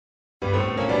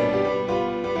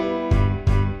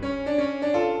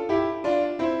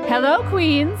Hello,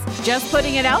 Queens. Just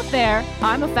putting it out there.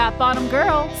 I'm a fat bottom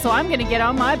girl, so I'm going to get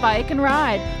on my bike and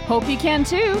ride. Hope you can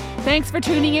too. Thanks for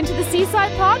tuning into the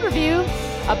Seaside Pod Review,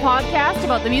 a podcast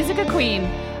about the music of Queen.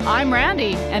 I'm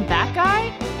Randy, and that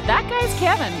guy's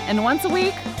Kevin. And once a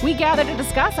week, we gather to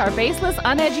discuss our baseless,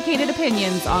 uneducated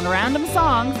opinions on random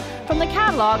songs from the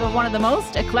catalog of one of the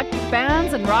most eclectic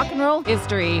bands in rock and roll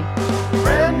history.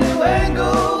 Brand new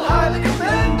angle, highly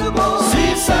commendable.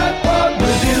 Seaside Pod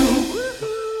Review.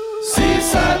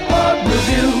 Seaside Pod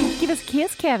Review. Give us a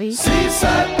kiss, Kevy.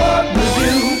 Seaside Pod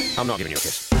Review. I'm not giving you a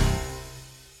kiss.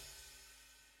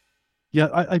 Yeah,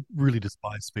 I really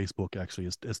despise Facebook, actually,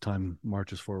 as time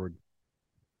marches forward.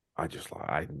 It's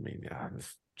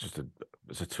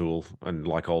a tool, and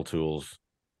like all tools,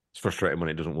 it's frustrating when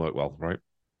it doesn't work well, right?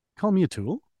 Call me a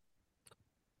tool?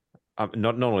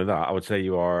 Not only that, I would say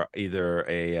you are either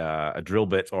a drill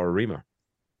bit or a reamer.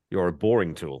 You're a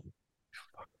boring tool.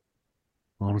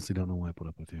 Honestly, don't know why I put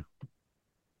up with you.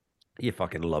 You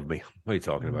fucking love me. What are you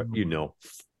talking about? You know.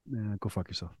 Yeah, go fuck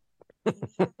yourself.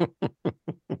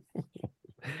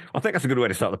 I think that's a good way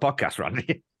to start the podcast,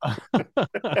 Randy.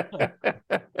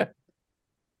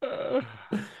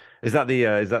 Is that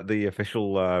the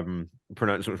official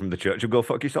pronouncement from the church of "Go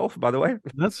fuck yourself"? By the way,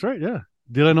 that's right. Yeah.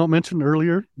 Did I not mention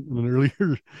earlier in an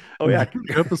earlier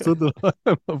episode that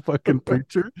I'm a fucking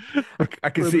preacher? I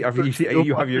can see.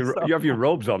 You have your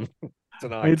robes on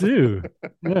tonight. I do.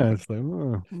 Yeah, it's like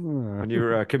and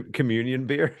your communion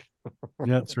beer.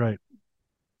 Yeah, that's right.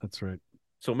 That's right.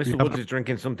 So, Mr. Woods is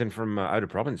drinking something from out of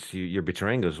province. You're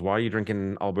betraying us. Why are you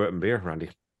drinking Albertan beer, Randy?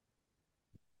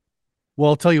 Well,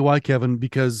 I'll tell you why, Kevin,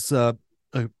 because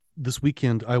this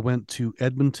weekend I went to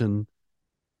Edmonton,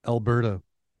 Alberta.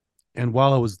 And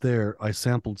while I was there, I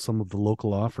sampled some of the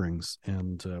local offerings.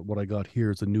 And what I got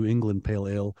here is a New England Pale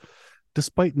Ale.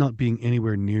 Despite not being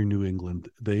anywhere near New England,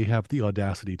 they have the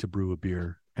audacity to brew a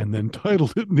beer and then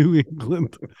titled it New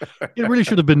England. It really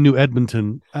should have been New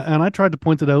Edmonton. And I tried to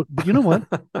point it out, but you know what?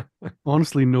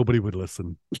 Honestly, nobody would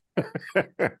listen.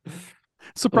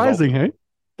 Surprising, hey?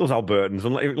 Those Albertans,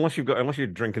 unless you're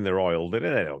drinking their oil, they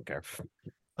don't care.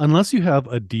 Unless you have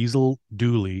a diesel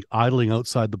dually idling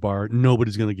outside the bar,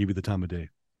 nobody's going to give you the time of day.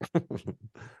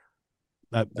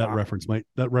 That reference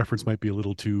might be a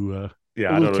little too.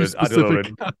 I don't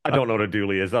know what a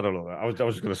dually is. I don't know that. I was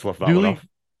just going to slough that one off.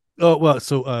 Oh well,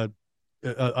 so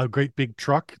a great big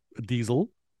truck, a diesel,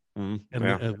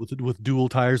 with dual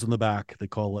tires on the back. They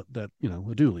call it that. A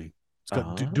dually. It's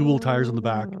got dual tires on the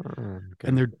back,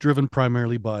 and they're driven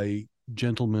primarily by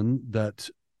gentlemen that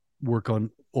work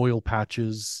on oil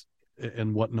patches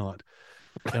and whatnot.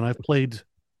 And I've played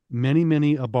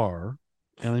many a bar,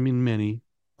 and I mean many,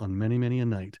 on many a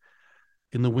night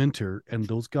in the winter, and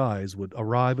those guys would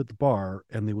arrive at the bar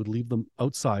and they would leave them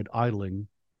outside idling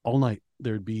all night.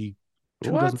 There'd be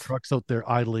 2 dozen trucks out there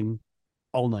idling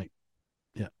all night.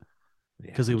 Yeah.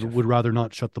 Because they would rather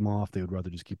not shut them off. They would rather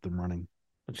just keep them running.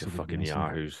 Bunch of fucking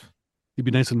yahoos. It'd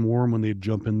be nice and warm when they'd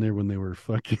jump in there when they were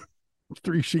fucking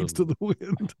 3 sheets to the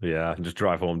wind. Yeah, and just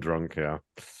drive home drunk. Yeah.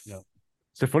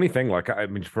 It's a funny thing. Like, I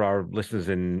mean, for our listeners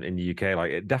in the UK,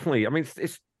 like, it definitely. I mean,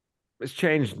 it's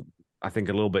changed. I think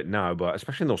a little bit now, but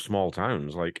especially in those small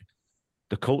towns, like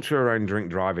the culture around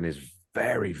drink driving is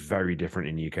very, very different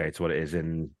in the UK to what it is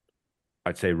in,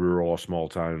 I'd say, rural or small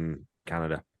town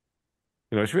Canada.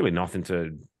 It's really nothing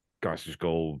to guys just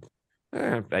go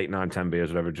 8, 9, 10 beers,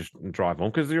 whatever, just drive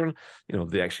home because you're,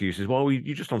 the excuse is, well,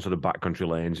 you're just on sort of backcountry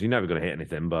lanes, you're never going to hit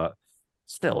anything, but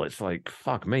still, it's like,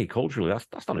 fuck me, culturally,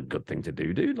 that's not a good thing to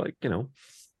do, dude. Like,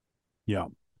 Yeah,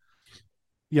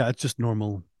 it's just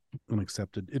normal and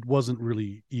accepted. It wasn't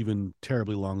really even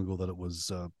terribly long ago that it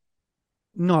was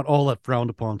not all that frowned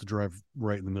upon to drive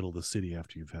right in the middle of the city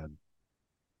after you've had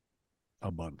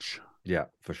a bunch. Yeah,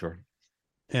 for sure.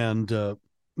 And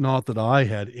not that I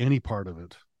had any part of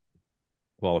it.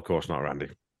 Well, of course not, Randy.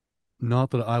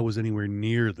 Not that I was anywhere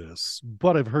near this,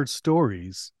 but I've heard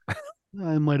stories.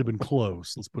 I might have been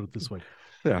close. Let's put it this way.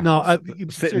 Yeah. No,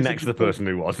 sitting next to the person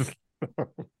who was.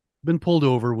 Been pulled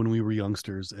over when we were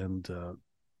youngsters, and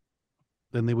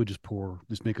then they would just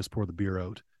make us pour the beer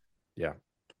out. Yeah.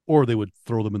 Or they would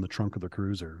throw them in the trunk of the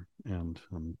cruiser, and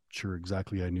I'm sure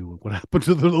exactly I knew what happened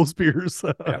to those beers.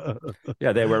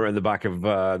 Yeah, they were in the back of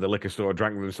the liquor store,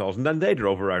 drank them themselves, and then they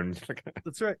drove around.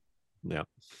 That's right. Yeah.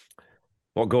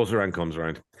 What goes around comes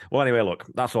around. Well, anyway, look,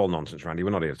 that's all nonsense, Randy.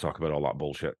 We're not here to talk about all that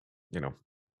bullshit, Well,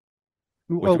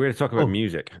 we're here to talk about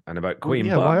music and about Queen.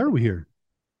 Yeah, why are we here?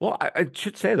 Well, I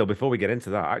should say, though, before we get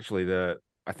into that, actually,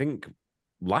 I think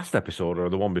last episode or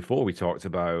the one before, we talked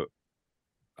about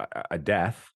a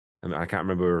death I mean, I can't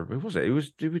remember who was it. Who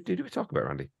was did we talk about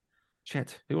Randy?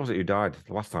 Shit, who was it who died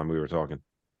the last time we were talking?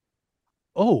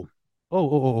 Christine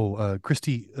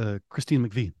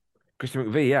McVie. Christine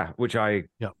McVie, yeah. Which I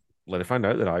later found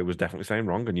out that I was definitely saying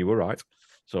wrong, and you were right.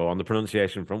 So on the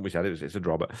pronunciation front, we said it's a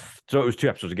drawback. So it was 2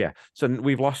 episodes ago. So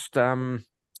we've lost Mr.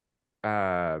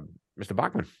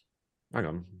 Bachman. Hang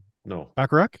on, no,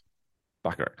 Bacharach.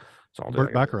 So I'll do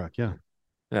Burt Bacharach, yeah.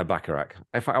 Yeah, Bacharach.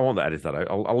 If I want to edit that out,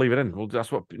 I'll leave it in. Well,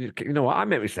 that's what you know. What I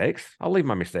make mistakes. I'll leave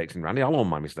my mistakes in, Randy. I'll own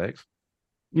my mistakes.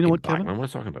 You know what, Kevin? Bachman, what are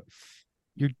you talking about?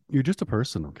 You're just a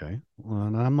person, okay?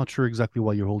 And I'm not sure exactly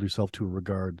why you hold yourself to a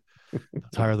regard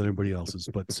that's higher than everybody else's,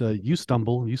 but you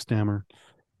stumble, you stammer.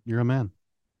 You're a man,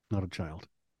 not a child.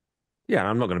 Yeah,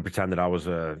 I'm not going to pretend that I was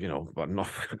but not.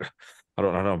 I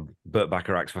don't know Burt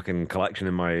Bacharach's fucking collection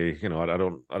in my, I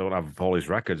don't have all his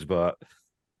records, but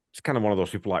it's kind of one of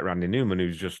those people like Randy Newman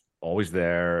who's just always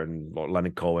there, and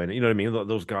Leonard Cohen, you know what I mean?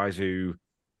 Those guys who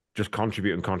just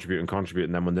contribute,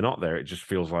 and then when they're not there, it just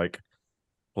feels like,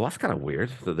 well, that's kind of weird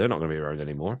that they're not going to be around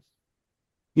anymore.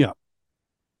 Yeah.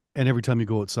 And every time you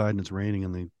go outside and it's raining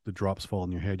and the drops fall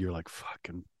on your head, you're like,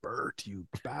 fucking Bert, you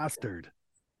bastard.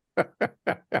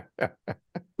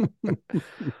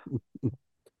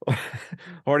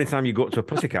 Or anytime you go up to a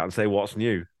pussycat and say, what's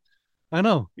new? I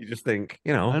know. You just think,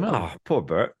 oh, poor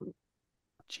Bert.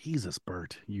 Jesus,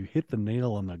 Bert, you hit the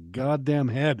nail on the goddamn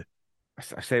head.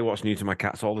 I say what's new to my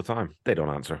cats all the time. They don't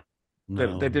answer.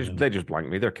 No, they just blank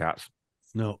me. They're cats.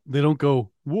 No, they don't go,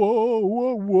 whoa,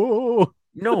 whoa, whoa.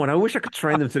 No, and I wish I could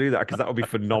train them to do that, because that would be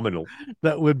phenomenal.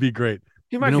 That would be great. Can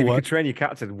you imagine if you could train your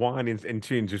cats to whine in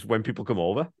tune just when people come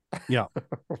over? Yeah.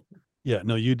 Yeah,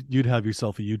 no, you'd have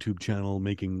yourself a YouTube channel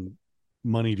making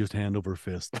money just hand over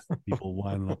fist. People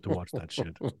lining up to watch that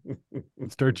shit.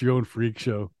 Start your own freak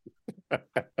show.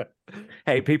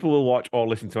 Hey, people will watch or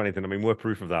listen to anything. I mean, we're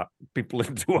proof of that. People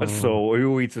listen to us, so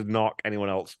who are we to knock anyone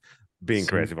else being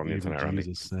creative on the internet, Randy?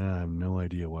 Jesus, I have no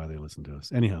idea why they listen to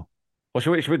us. Anyhow. Well,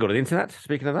 should we go to the internet?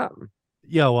 Speaking of that.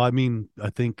 Yeah, well, I mean, I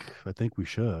think we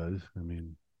should. I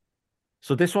mean,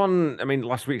 so this one, I mean,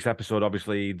 last week's episode,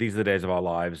 obviously, These Are the Days of Our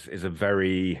Lives, is a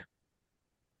very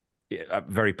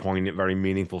poignant, very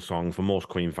meaningful song for most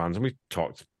Queen fans, and we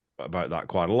talked about that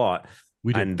quite a lot.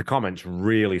 We did. And the comments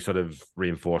really sort of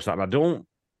reinforce that. And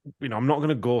I'm not going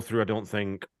to go through, I don't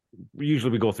think,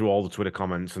 usually we go through all the Twitter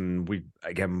comments, and we,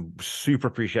 again, super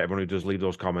appreciate everyone who does leave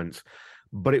those comments.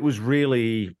 But it was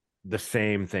really the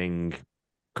same thing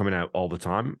coming out all the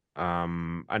time.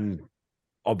 And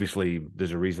obviously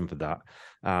there's a reason for that,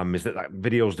 is that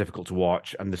video is difficult to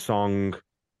watch, and the song,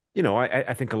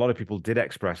 I think a lot of people did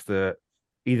express that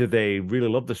either they really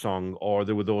loved the song, or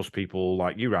there were those people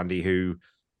like you, Randy, who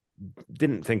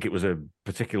didn't think it was a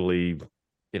particularly,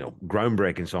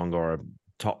 groundbreaking song or a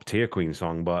top tier Queen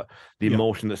song, but the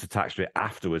emotion that's attached to it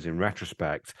afterwards, in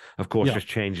retrospect, of course, just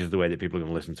changes the way that people are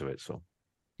going to listen to it. So,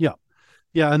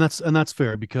 yeah, and that's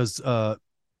fair, because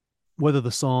whether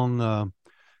the song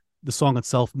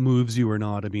itself moves you or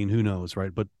not, I mean, who knows,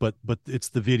 right? But it's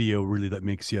the video really that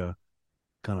makes you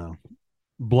kind of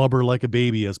blubber like a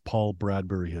baby, as Paul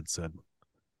Bradbury had said.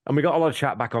 And we got a lot of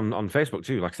chat back on Facebook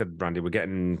too. Like I said, Randy, we're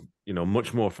getting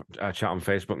much more chat on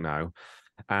Facebook now.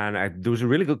 And there was a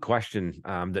really good question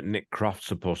that Nick Crofts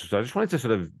had posted. So I just wanted to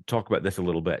sort of talk about this a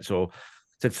little bit. So it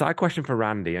said, side question for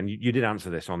Randy, and you did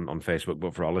answer this on Facebook,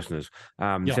 but for our listeners,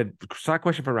 said, side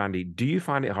question for Randy, do you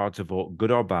find it hard to vote good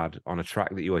or bad on a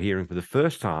track that you are hearing for the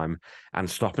first time and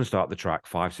stop and start the track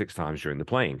 5-6 times during the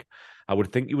playing? I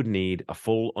would think you would need a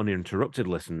full uninterrupted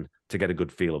listen to get a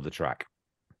good feel of the track.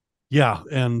 Yeah,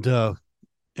 and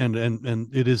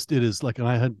it is like, and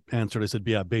I had answered, I said,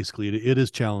 yeah, basically it is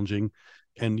challenging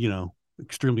and,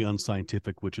 extremely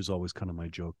unscientific, which is always kind of my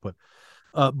joke. But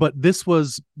this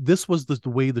was the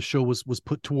way the show was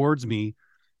put towards me,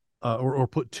 or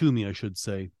put to me, I should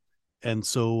say. And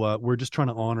so we're just trying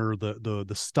to honor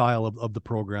the style of the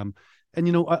program.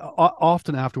 And,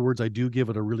 often afterwards, I do give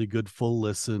it a really good full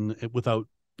listen without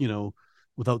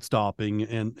stopping.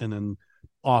 And then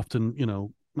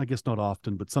often, I guess not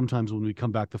often, but sometimes when we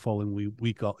come back the following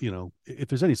week, if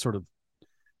there's any sort of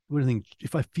anything,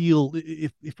 if I feel,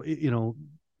 if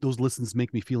those listens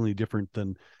make me feel any different,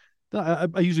 then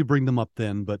I usually bring them up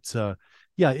then. But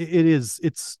it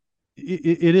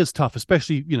is tough,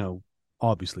 especially,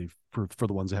 obviously for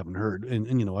the ones I haven't heard.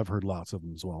 And I've heard lots of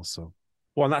them as well. So.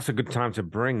 Well, and that's a good time to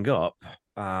bring up,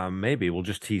 maybe we'll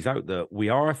just tease out that we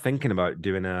are thinking about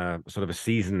doing a sort of a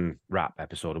season wrap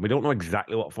episode, and we don't know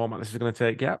exactly what format this is going to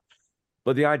take yet.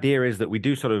 But the idea is that we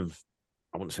do sort of,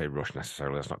 I wouldn't say rush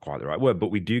necessarily, that's not quite the right word,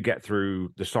 but we do get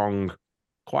through the song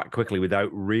quite quickly without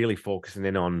really focusing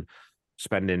in on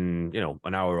spending,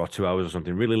 an hour or 2 hours or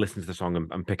something, really listening to the song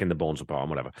and picking the bones apart and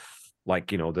whatever. Like,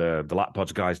 the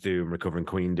Lappods guys do and Recovering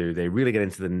Queen do. They really get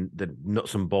into the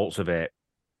nuts and bolts of it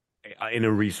in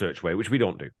a research way, which we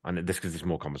don't do. And this because it's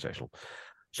more conversational.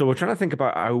 So we're trying to think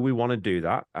about how we want to do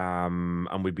that.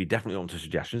 And we'd be definitely open to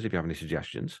suggestions if you have any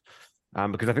suggestions.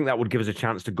 Because I think that would give us a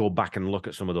chance to go back and look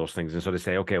at some of those things and sort of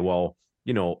say, okay, well,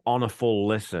 on a full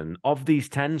listen of these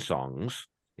 10 songs,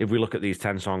 if we look at these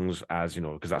 10 songs as,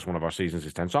 because that's one of our seasons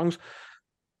is 10 songs,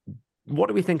 what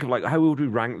do we think of, like, how would we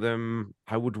rank them?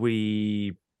 How would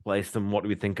we place them? What do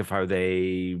we think of how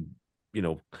they,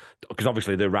 because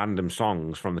obviously they're random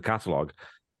songs from the catalogue.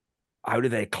 How do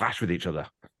they clash with each other?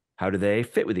 How do they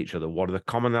fit with each other? What are the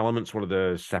common elements? What are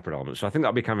the separate elements? So I think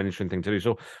that'll be kind of an interesting thing to do.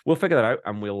 So we'll figure that out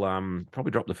and we'll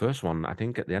probably drop the first one, I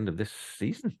think, at the end of this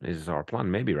season is our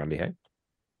plan. Maybe, Randy, hey?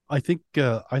 I think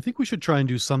we should try and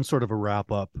do some sort of a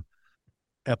wrap-up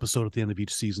episode at the end of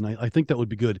each season. I think that would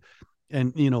be good.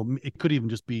 And, it could even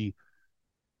just be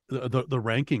the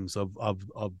rankings of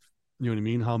you know what I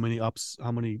mean? How many ups,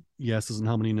 how many yeses, and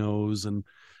how many nos, and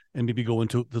maybe go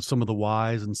into some of the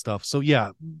whys and stuff. So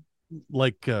yeah,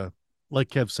 like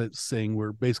Kev saying,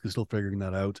 we're basically still figuring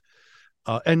that out.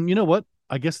 And you know what?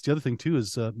 I guess the other thing too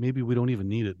is maybe we don't even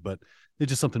need it, but it's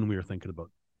just something we were thinking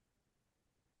about.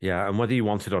 Yeah, and whether you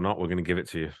want it or not, we're going to give it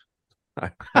to you.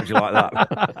 Would you like that?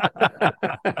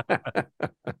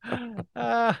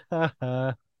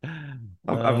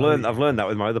 I've learned that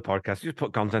with my other podcast. You just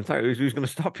put content out. Who's going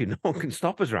to stop you? No one can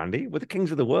stop us, Randy. We're the kings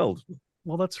of the world.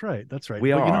 Well, that's right. That's right.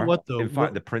 We but are. You know what, though? In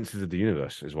fact, the princes of the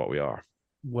universe is what we are.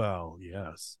 Well,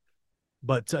 yes,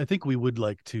 but I think we would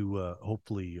like to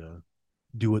hopefully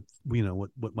do what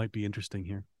what might be interesting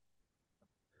here.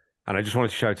 And I just wanted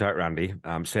to shout out, Randy,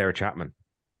 Sarah Chapman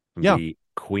from the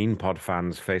Queen Pod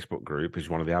Fans Facebook group, who's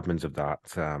one of the admins of that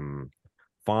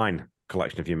fine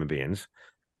collection of human beings,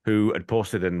 who had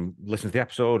posted and listened to the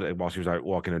episode while she was out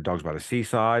walking her dogs by the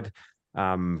seaside.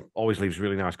 Always leaves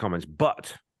really nice comments.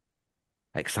 But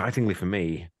excitingly for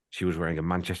me, she was wearing a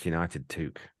Manchester United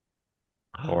toque.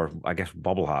 Or I guess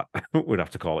bobble hat, we'd have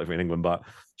to call it in England. But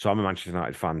so I'm a Manchester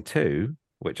United fan too,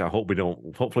 which I hope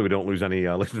hopefully we don't lose any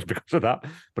listeners because of that.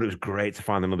 But it was great to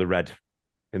find another red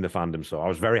in the fandom. So I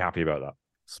was very happy about that.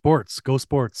 Sports, go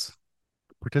sports.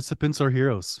 Participants are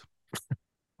heroes.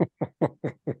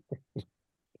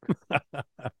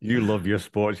 You love your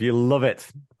sports. You love it.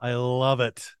 I love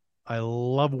it. I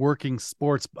love working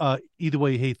sports. Either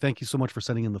way, hey, thank you so much for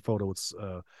sending in the photo. It's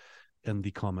in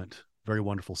the comment. Very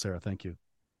wonderful, Sarah. Thank you.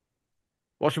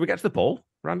 Well, should we get to the poll,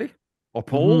 Randy? Or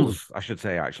polls, I should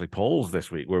say, actually. Polls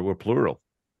this week. We're plural.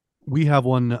 We have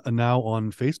one now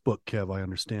on Facebook, Kev, I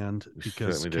understand,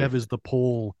 because Kev is the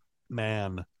poll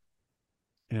man.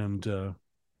 And the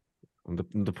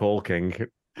poll king.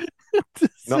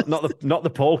 not the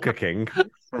polka king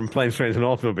from Planes, Trains and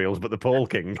Automobiles, but the poll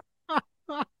king.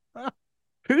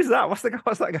 Who's that? What's that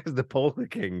guy's the polka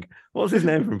king? What's his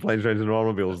name from Planes, Trains and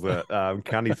Automobiles that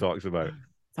Candy talks about?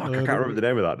 I can't remember the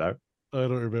name of that now. I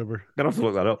don't remember. Gonna have to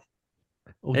look that up.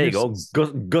 Oh, there you go.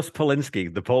 Gus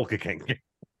Polinski, the polka king.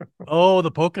 Oh,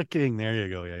 the polka king. There you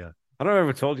go. Yeah. I don't know if I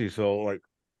ever told you. So, like,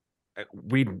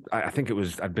 I think it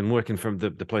was, I'd been working from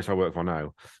the place I work for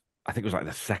now. I think it was like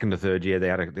the second or third year they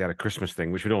had a Christmas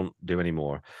thing, which we don't do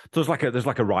anymore. So there's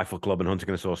like a rifle club and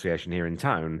hunting association here in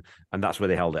town, and that's where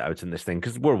they held it out in this thing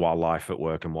because we're wildlife at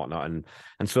work and whatnot, and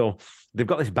so they've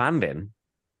got this band in.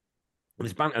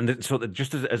 So that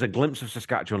just as a glimpse of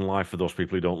Saskatchewan life for those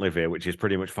people who don't live here, which is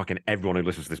pretty much fucking everyone who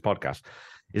listens to this podcast,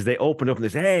 is they open up and they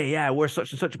say, "Hey, yeah, we're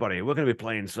such and such a body. We're going to be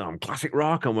playing some classic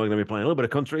rock and we're going to be playing a little bit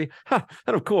of country, and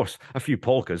of course a few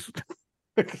polkas."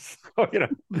 So,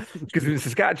 because in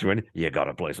Saskatchewan, you got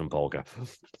to play some polka.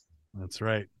 That's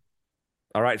right.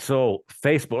 All right, so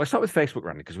Facebook. Let's start with Facebook,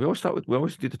 Randy, because we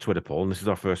always do the Twitter poll, and this is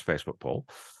our first Facebook poll.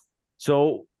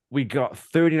 So we got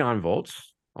 39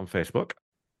 votes on Facebook.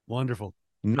 Wonderful.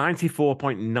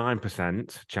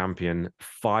 94.9% champion,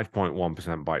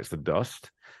 5.1% bites the dust.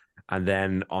 And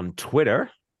then on Twitter,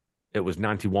 it was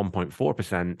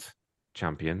 91.4%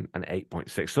 champion and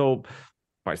 8.6%. So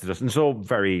bites the dust. And so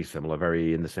very similar,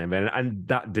 very in the same vein. And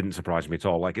that didn't surprise me at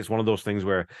all. Like, it's one of those things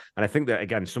where, and I think that,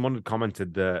 again, someone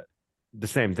commented the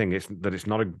same thing. It's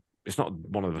not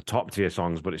one of the top tier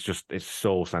songs, but it's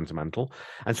so sentimental.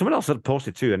 And someone else had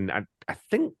posted too. And I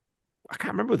think, I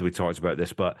can't remember whether we talked about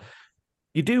this, but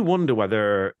you do wonder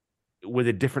whether with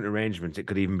a different arrangement, it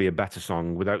could even be a better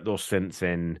song without those synths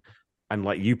in. And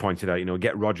like you pointed out,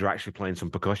 get Roger actually playing some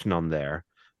percussion on there.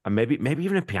 And maybe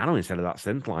even a piano instead of that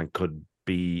synth line could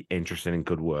be interesting and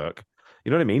could work.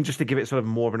 You know what I mean? Just to give it sort of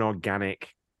more of an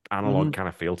organic analog kind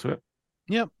of feel to it.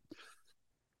 Yep.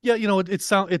 Yeah,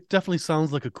 it definitely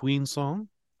sounds like a Queen song.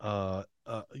 But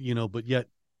yet,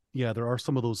 yeah, there are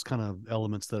some of those kind of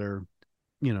elements that are,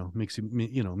 makes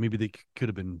maybe they could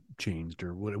have been changed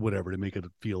or whatever to make it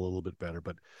feel a little bit better.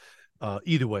 But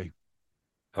either way.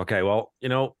 Okay, well,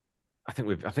 I think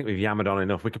we've yammered on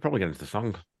enough. We could probably get into the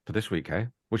song for this week, eh?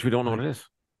 Which we don't know what it is.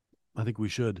 I think we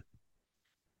should.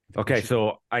 Okay,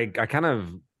 so I kind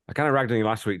of ragged on you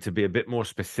last week to be a bit more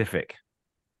specific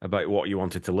about what you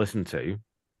wanted to listen to.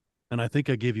 And I think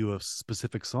I gave you a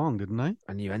specific song, didn't I?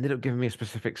 And you ended up giving me a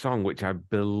specific song, which I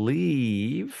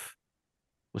believe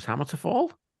was Hammer to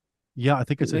Fall. Yeah, I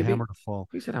think it's a Hammer to Fall.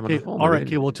 You said Hammer to Fall. All right,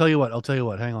 okay. Well, I'll tell you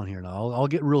what. Hang on here now. I'll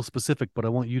get real specific, but I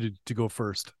want you to go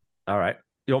first. All right.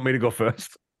 You want me to go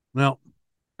first? No.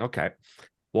 Okay.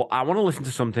 Well, I want to listen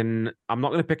to something. I'm not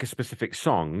going to pick a specific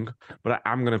song, but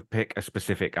I'm going to pick a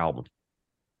specific album.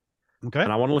 Okay.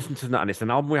 And I want to listen to that. And it's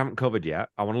an album we haven't covered yet.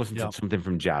 I want to listen to something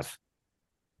from Jazz.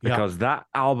 Because that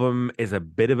album is a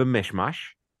bit of a mishmash.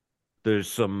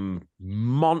 There's some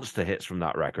monster hits from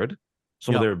that record.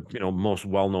 Some of their, most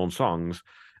well-known songs.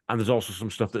 And there's also some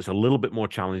stuff that's a little bit more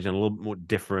challenging, a little bit more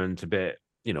different, a bit,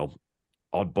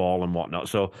 oddball and whatnot.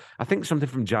 So I think something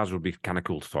from Jazz would be kind of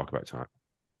cool to talk about tonight.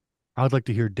 I'd like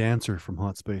to hear Dancer from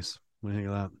Hot Space. What do you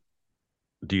think of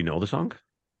that? Do you know the song?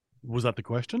 Was that the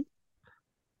question?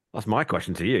 That's my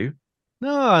question to you.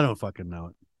 No, I don't fucking know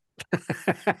it.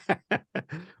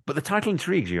 But the title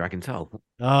intrigues you, I can tell.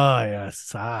 Oh,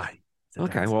 yes.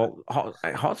 Okay, well,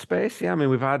 Hot Space, yeah. I mean,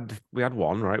 we had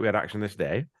one, right? We had Action This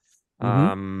Day.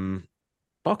 Mm-hmm.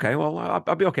 Okay, well,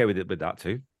 I'll be okay with that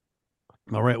too.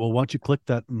 All right, well, why don't you click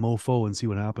that mofo and see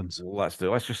what happens? Let's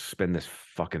just spin this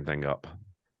fucking thing up.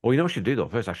 Well, you know what I should do though?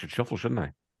 First, I should shuffle, shouldn't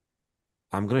I?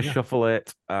 I'm going to shuffle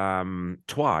it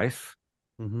twice.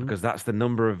 Because that's the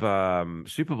number of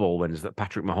Super Bowl wins that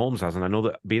Patrick Mahomes has. And I know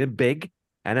that being a big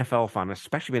NFL fan,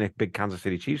 especially being a big Kansas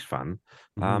City Chiefs fan,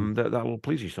 that will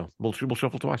please you. So we'll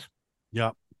shuffle twice. Yeah.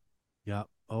 Yeah.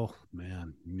 Oh,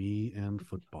 man. Me and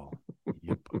football.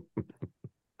 Yep.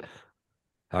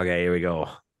 Okay, here we go.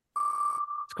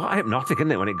 It's quite hypnotic,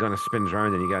 isn't it, when it kind of spins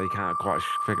around and you can't quite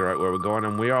figure out where we're going.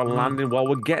 And we are landing. Well,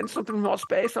 we're getting something from Hot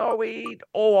Space, are we?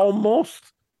 Oh,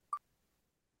 almost.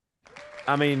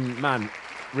 I mean, man,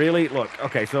 really? Look,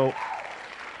 okay, so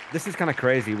this is kind of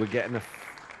crazy. We're getting a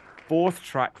fourth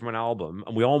track from an album,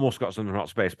 and we almost got something from Hot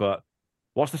Space, but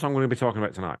what's the song we're going to be talking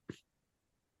about tonight?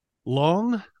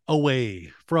 Long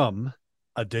Away from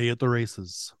A Day at the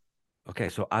Races. Okay,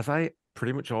 so as I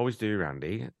pretty much always do,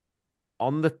 Randy,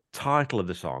 on the title of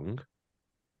the song,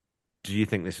 do you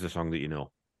think this is a song that you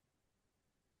know?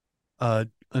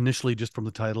 Initially, just from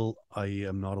the title, I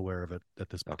am not aware of it at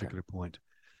this particular point.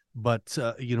 But,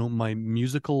 my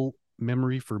musical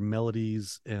memory for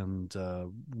melodies and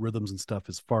rhythms and stuff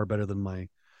is far better than my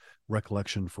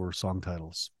recollection for song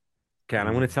titles. Okay, and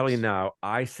I'm going to tell you now,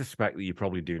 I suspect that you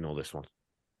probably do know this one.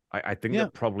 I think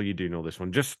that probably you do know this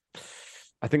one.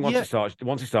 I think once it starts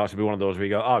to be one of those where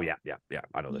you go, oh, yeah,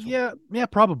 I know this one. Yeah,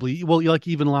 probably. Well, like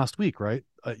even last week, right?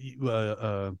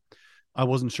 I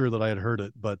wasn't sure that I had heard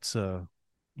it, but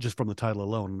just from the title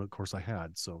alone, of course I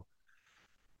had, so.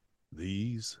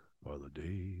 These are the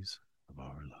days of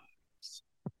our lives.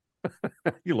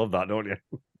 You love that, don't you?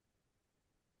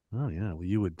 Oh, yeah. Well,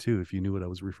 you would too if you knew what I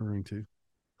was referring to.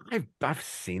 I've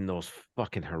seen those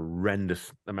fucking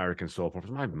horrendous American soap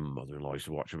operas. My mother-in-law used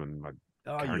to watch them, and my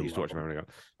parents used to watch them.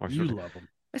 You love them.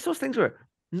 It's those things where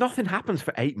nothing happens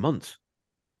for 8 months.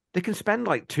 They can spend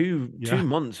like two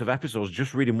months of episodes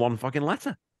just reading one fucking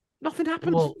letter. Nothing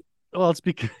happens. Well, it's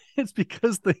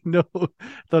because they know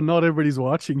that not everybody's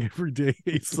watching every day,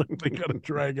 so they gotta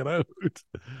drag it out.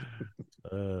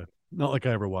 Not like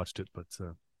I ever watched it, but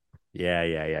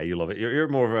yeah, you love it. You're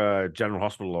more of a General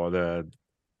Hospital or the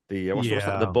what's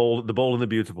that? The Bold and the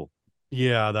Beautiful.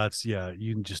 Yeah, that's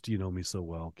you know me so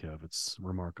well, Kev. It's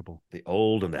remarkable. The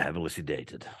old and the heavily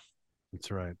sedated.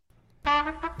 That's right.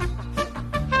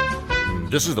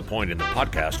 This is the point in the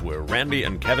podcast where Randy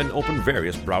and Kevin open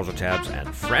various browser tabs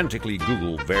and frantically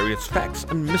Google various facts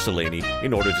and miscellany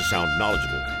in order to sound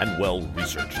knowledgeable and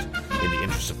well-researched. In the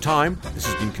interest of time, this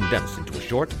has been condensed into a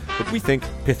short, but we think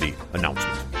pithy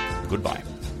announcement. Goodbye.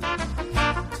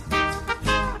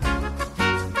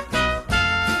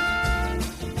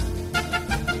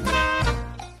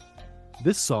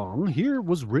 This song here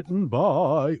was written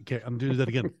by... Okay, I'm doing that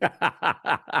again.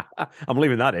 I'm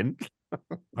leaving that in.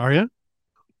 Are you?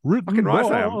 Written by...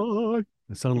 I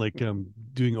It sounded like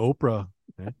doing Oprah.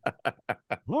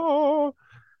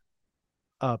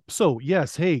 So,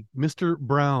 yes, hey, Mr.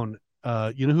 Brown,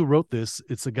 you know who wrote this?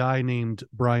 It's a guy named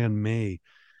Brian May.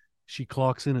 She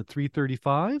clocks in at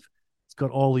 3:35. It's got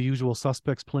all the usual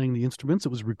suspects playing the instruments. It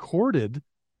was recorded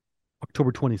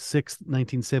October 26th,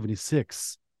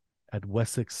 1976 at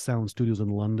Wessex Sound Studios in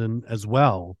London, as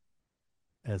well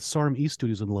as Sarum East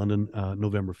Studios in London,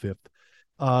 November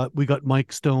 5th. We got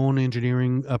Mike Stone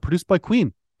engineering, produced by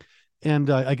Queen. And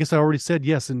I guess I already said,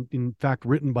 yes, in fact,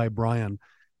 written by Brian,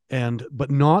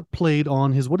 but not played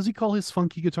on his, what does he call his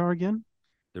funky guitar again?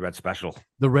 The Red Special.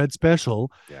 The Red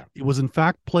Special. Yeah. It was in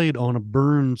fact played on a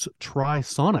Burns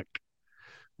Trisonic,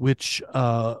 which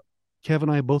Kev and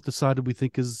I both decided we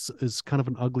think is kind of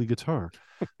an ugly guitar.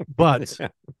 But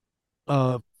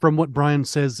from what Brian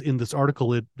says in this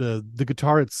article, the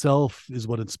guitar itself is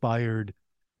what inspired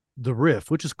the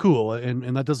riff, which is cool.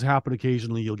 And that does happen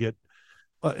occasionally. You'll get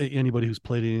anybody who's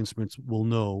played any instruments will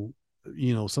know,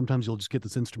 sometimes you'll just get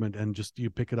this instrument and just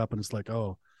you pick it up and it's like,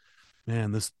 oh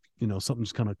man, this, something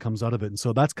just kind of comes out of it. And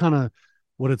so that's kind of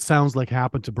what it sounds like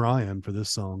happened to Brian for this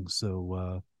song.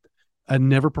 So I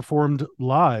never performed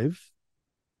live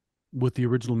with the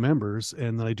original members,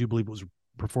 and then I do believe it was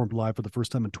performed live for the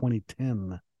first time in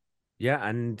 2010. Yeah,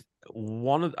 and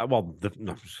it's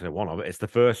the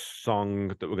first song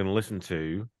that we're going to listen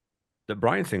to that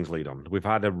Brian sings lead on. We've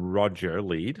had a Roger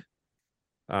lead,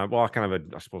 kind of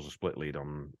a split lead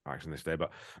on Action This Day,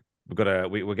 but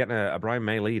we're getting a Brian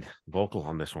May lead vocal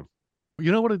on this one.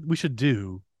 You know what we should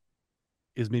do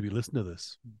is maybe listen to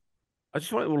this. I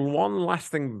just want one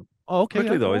last thing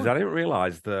quickly is I didn't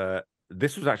realize that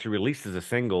this was actually released as a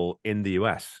single in the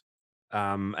US.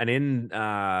 And in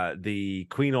the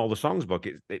Queen All the Songs book,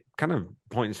 it kind of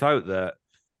points out that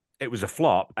it was a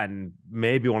flop, and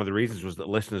maybe one of the reasons was that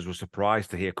listeners were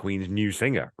surprised to hear Queen's new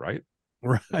singer, right?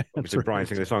 Right. Obviously, Brian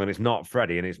singing the song, and it's not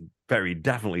Freddie, and it's very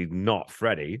definitely not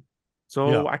Freddie.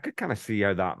 So I could kind of see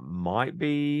how that might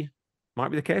be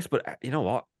the case, but you know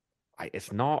what?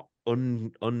 It's not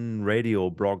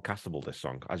unradio broadcastable, this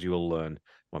song, as you will learn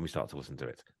when we start to listen to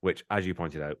it, which, as you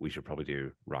pointed out, we should probably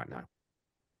do right now.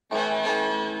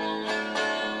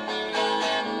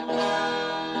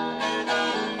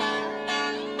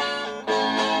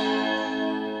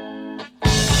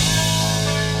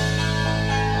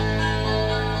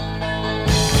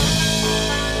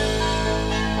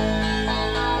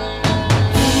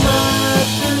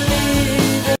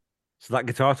 So that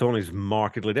guitar tone is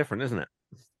markedly different, isn't it?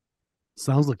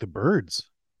 Sounds like the Byrds.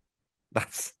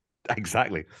 That's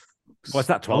exactly. Well, it's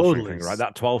that 12-string thing, right?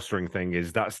 That 12-string thing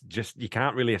that's just, you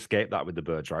can't really escape that with the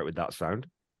Byrds, right? With that sound.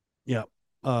 Yeah.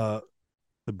 The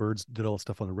Byrds did all the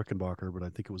stuff on the Rickenbacker, but I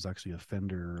think it was actually a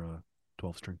Fender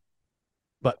 12-string.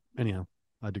 But anyhow,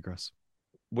 I digress.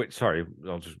 Sorry,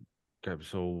 I'll just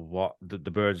so what the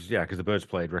Byrds, because the Byrds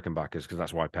played Rickenbackers, because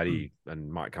that's why Petty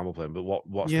and Mike Campbell played them. But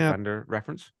what's the Fender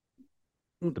reference?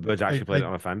 The Byrds actually played it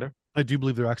on a Fender? I do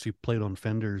believe they're actually played on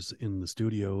Fenders in the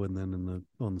studio, and then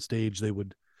on the stage they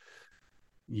would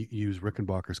use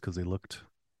Rickenbackers because they looked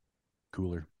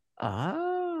cooler.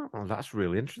 Ah, well, that's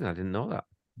really interesting. I didn't know that.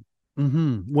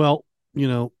 Mm-hmm. Well,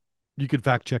 you could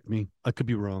fact check me. I could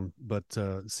be wrong, but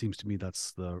it seems to me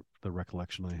that's the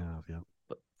recollection I have. Yeah,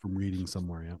 from reading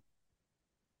somewhere. Yeah.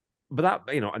 But that,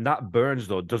 and that Burns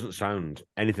though doesn't sound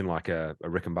anything like a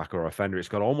Rickenbacker or a Fender. It's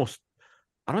got almost,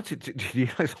 I don't know,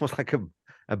 it's almost like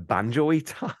a banjo-y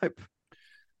type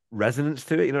resonance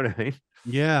to it. You know what I mean?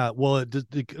 Yeah. Well,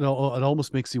 it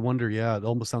almost makes you wonder. Yeah, it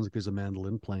almost sounds like there's a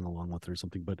mandolin playing along with it or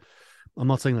something. But I'm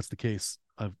not saying that's the case.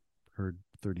 I've heard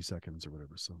 30 seconds or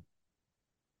whatever. So.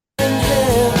 I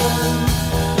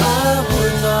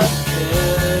would not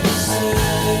care to say,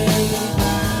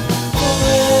 for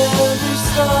every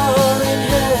star in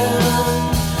heaven,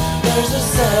 there's a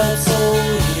sad soul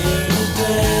here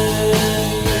today.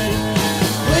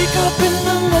 Wake up in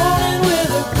the morning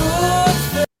with a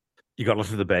good. You got to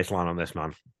listen to the bass line on this,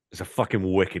 man. It's a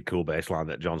fucking wicked cool bass line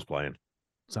that John's playing.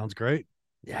 Sounds great.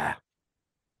 Yeah.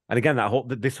 And again,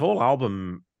 this whole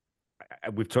album,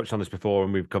 we've touched on this before,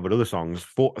 and we've covered other songs,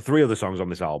 3 other songs on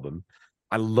this album.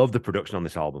 I love the production on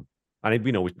this album. And,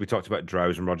 we talked about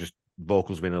Drowse and Roger's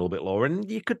vocals being a little bit lower, and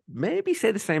you could maybe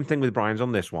say the same thing with Brian's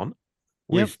on this one.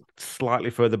 Yep. He's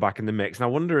slightly further back in the mix. And I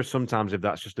wonder if sometimes if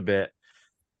that's just a bit,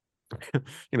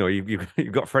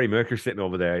 you've got Freddie Mercury sitting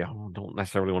over there. I don't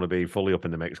necessarily want to be fully up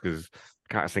in the mix because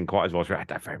I can't sing quite as well.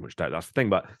 I very much doubt that's the thing,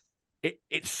 but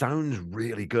it sounds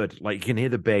really good. Like, you can hear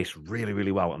the bass really,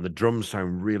 really well, and the drums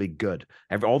sound really good.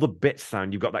 All the bits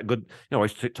sound, you've got that good, I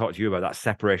always talk to you about that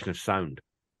separation of sound.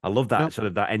 I love that sort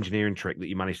of that engineering trick that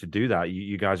you managed to do that.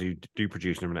 You guys who do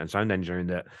producing and sound engineering,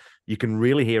 that you can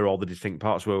really hear all the distinct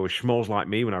parts. Where with schmoes like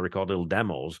me, when I record little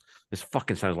demos, this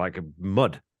fucking sounds like a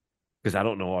mud because I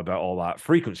don't know about all that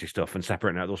frequency stuff and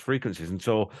separating out those frequencies. And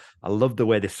so I love the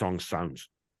way this song sounds.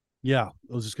 Yeah, I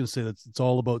was just going to say that it's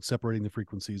all about separating the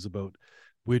frequencies, about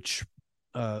which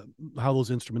how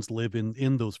those instruments live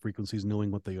in those frequencies,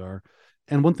 knowing what they are.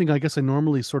 And one thing I guess I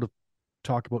normally sort of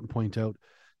talk about and point out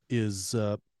is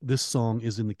this song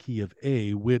is in the key of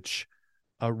A, which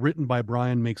written by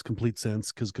Brian makes complete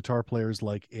sense because guitar players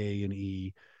like A and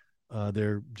E.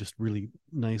 They're just really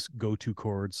nice go-to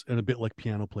chords, and a bit like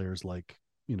piano players like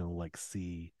like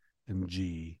C and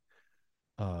G.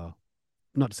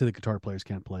 Not to say that guitar players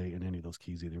can't play in any of those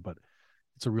keys either, but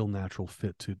it's a real natural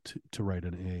fit to write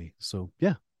an A. So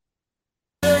yeah.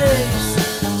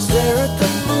 Stare at the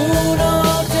moon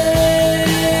all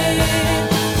day.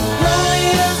 Lonely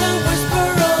as a whisper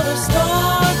on a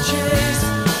star chase.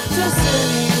 Does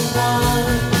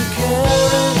anyone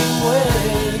care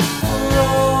anyway? For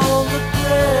all the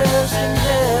prayers in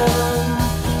heaven,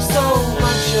 so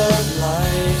much of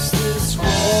life's this way.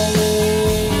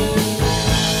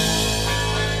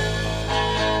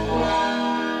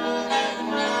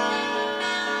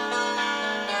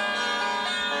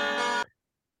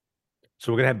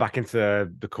 So we're gonna head back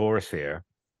into the chorus here.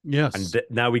 Yes. And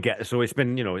now we get, so it's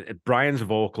been, Brian's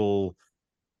vocal,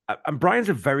 and Brian's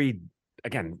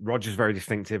again, Roger's very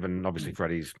distinctive, and obviously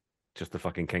Freddie's just the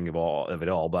fucking king of it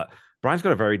all. But Brian's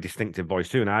got a very distinctive voice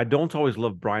too. And I don't always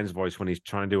love Brian's voice when he's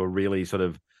trying to do a really sort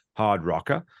of hard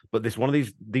rocker. But this one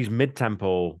of these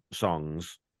mid-tempo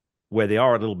songs where they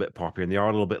are a little bit poppier and they are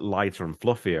a little bit lighter and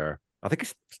fluffier, I think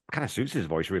it kind of suits his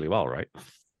voice really well, right?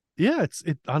 Yeah,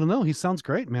 I don't know. He sounds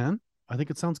great, man. I think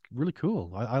it sounds really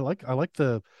cool. I like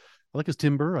his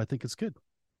timbre. I think it's good.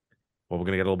 Well, we're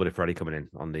gonna get a little bit of Freddie coming in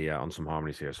on the on some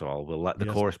harmonies here, so we'll let the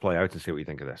chorus play out and see what you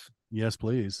think of this. Yes,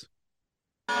 please.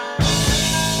 Did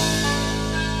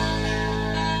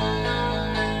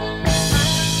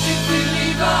we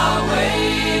leave our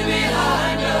way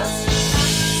behind us?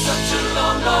 Such a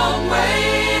long, long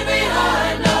way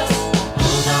behind us. Who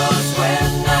knows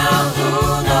when now? Who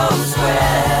knows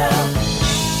where?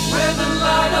 Where the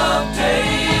light of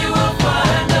day will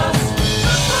find us.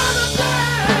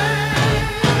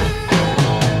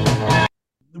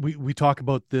 We talk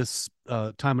about this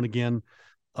time and again,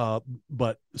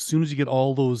 but as soon as you get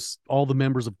all the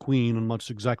members of Queen, I'm not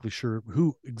exactly sure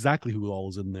who all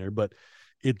is in there, but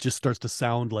it just starts to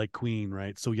sound like Queen,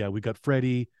 right? So yeah, we got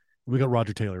Freddie, we got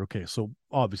Roger Taylor. Okay, so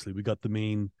obviously we got the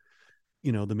main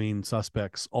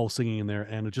suspects all singing in there,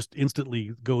 and it just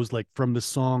instantly goes like from this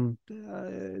song.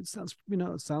 It sounds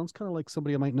kind of like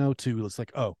somebody I might know too. It's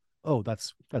like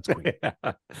that's Queen.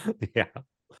 Yeah. And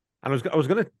I was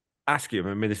going to ask you.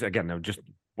 I mean, this again, just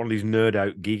one of these nerd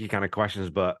out geeky kind of questions,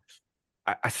 but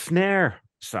a snare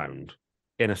sound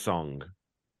in a song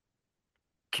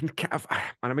and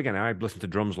again, I listen to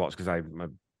drums lots because I'm a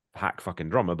hack fucking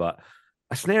drummer, but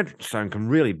a snare sound can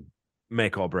really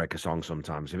make or break a song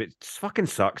sometimes. If it fucking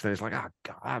sucks, then it's like, God,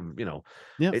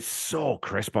 it's so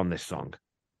crisp on this song.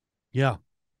 Yeah.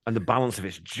 And the balance of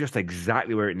it's just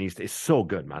exactly where it needs to. It's so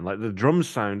good, man. Like the drums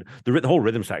sound, the whole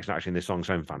rhythm section actually in this song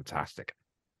sound fantastic.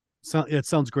 It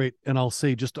sounds great. And I'll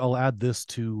add this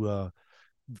to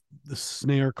the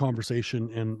snare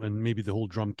conversation and maybe the whole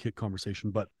drum kit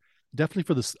conversation, but definitely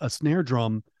for a snare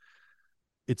drum,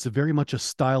 it's a very much a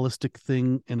stylistic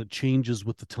thing, and it changes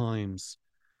with the times.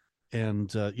 And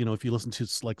if you listen to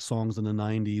like songs in the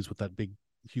 90s with that big,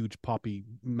 huge, poppy,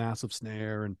 massive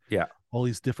snare and all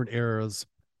these different eras,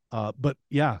 but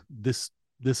yeah, this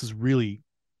is really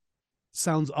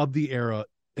sounds of the era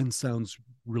and sounds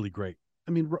really great.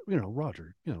 I mean,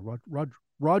 Roger,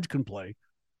 Rog can play.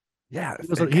 Yeah,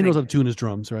 he knows how to tune his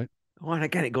drums, right? Well, and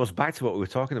again, it goes back to what we were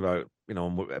talking about,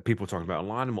 people talking about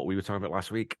online and what we were talking about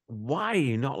last week. Why are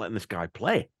you not letting this guy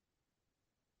play?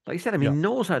 Like you said, I mean, he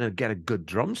knows how to get a good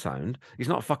drum sound. He's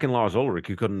not fucking Lars Ulrich,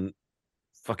 who couldn't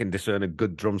fucking discern a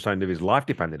good drum sound if his life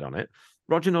depended on it.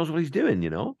 Roger knows what he's doing,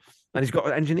 and he's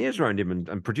got engineers around him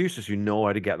and producers who know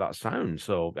how to get that sound.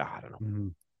 So, I don't know. Mm-hmm.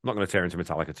 I'm not going to tear into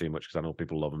Metallica too much because I know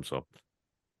people love them, so...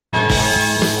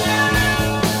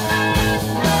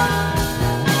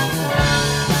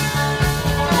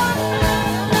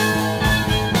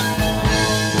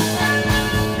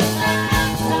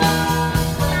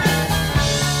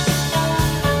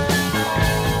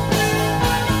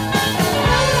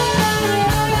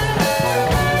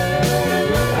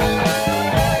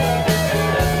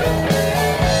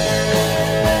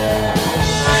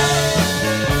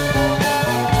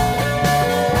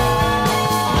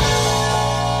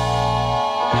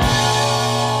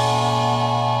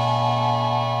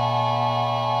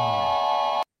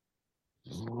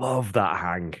 That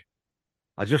hang.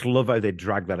 I just love how they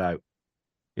drag that out.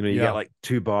 You get like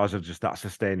 2 bars of just that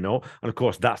sustained note, and of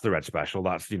course that's the Red Special.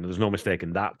 That's there's no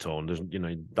mistaking that tone. There's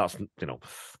that's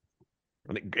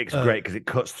and it's great because it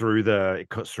cuts through that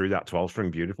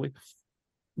 12-string beautifully.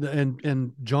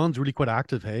 And John's really quite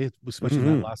active, hey, especially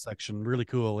in that last section. Really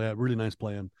cool. Yeah, really nice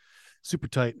playing. Super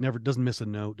tight. Never doesn't miss a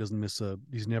note.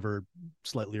 He's never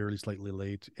slightly early, slightly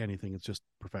late. Anything. It's just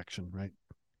perfection, right?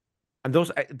 And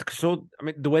those. So I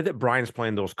mean, the way that Brian's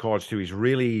playing those chords too, he's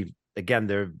really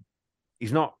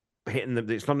he's not hitting them.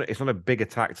 It's not a big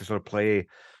attack to sort of play.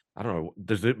 I don't know.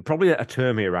 There's probably a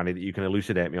term here, Randy, that you can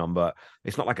elucidate me on, but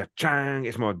it's not like a chang.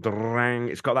 It's more drang.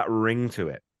 It's got that ring to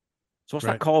it. So what's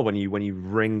that called when you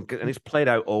ring and it's played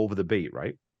out over the beat,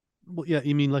 right? Well, yeah,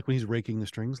 you mean like when he's raking the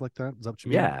strings like that? Is that what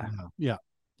you mean? Yeah.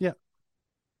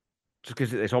 Just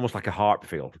because it's almost like a harp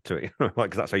feel to it, like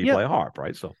because that's how you play a harp,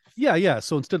 right? So yeah.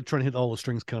 So instead of trying to hit all the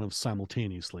strings kind of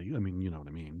simultaneously, I mean, you know what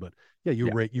I mean. But yeah,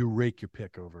 you rake your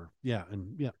pick over. Yeah,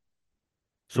 and yeah.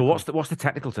 So what's the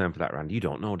technical term for that, Randy? You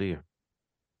don't know, do you?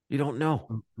 You don't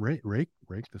know. Rake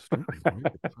the strings.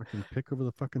 Fucking pick over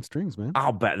the fucking strings, man.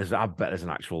 I'll bet there's an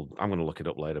actual. I'm going to look it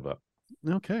up later, but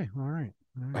okay, all right.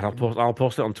 And I'll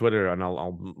post it on Twitter, and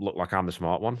I'll look like I'm the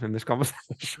smart one in this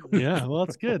conversation. Yeah, well,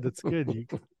 that's good. That's good.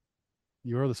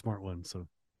 You are the smart one. So.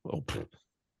 Oh. Take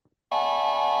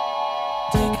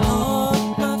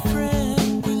heart, my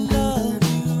friend, we love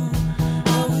you.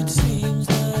 Oh, it seems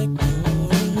like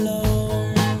you're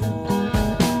alone.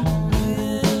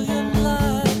 Million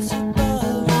lights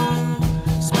above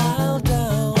you, smile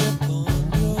down upon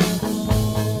your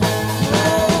home.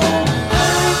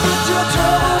 Hurry, put your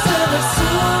troubles in a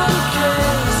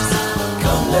suitcase.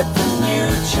 Come let the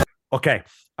new Okay,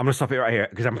 I'm going to stop it right here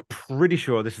because I'm pretty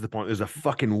sure this is the point. There's a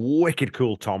fucking wicked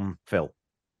cool tom fill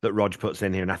that Rog puts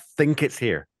in here, and I think it's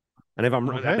here. And if I'm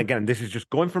and again, this is just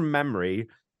going from memory.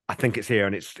 I think it's here,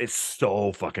 and it's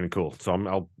so fucking cool. So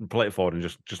I'll play it forward and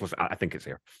just listen. I think it's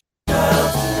here.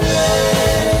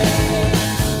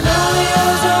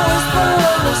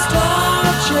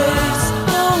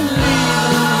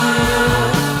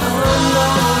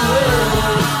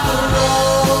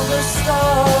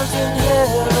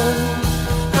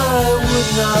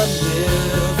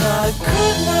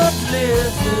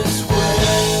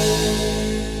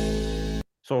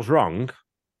 So I was wrong.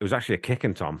 It was actually a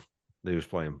kicking tom that he was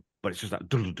playing, but it's just that.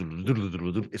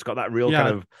 It's got that real kind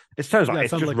of. It sounds like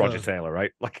it's just like Roger Taylor,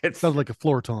 right? Like it sounds like a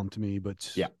floor tom to me, but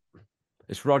yeah,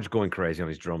 it's Roger going crazy on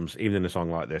his drums, even in a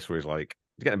song like this, where he's like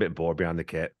he's getting a bit bored behind the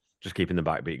kit, just keeping the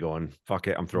backbeat going. Fuck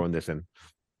it, I'm throwing this in.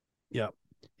 Yeah,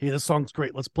 hey, this song's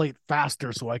great. Let's play it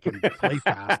faster so I can play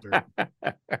faster.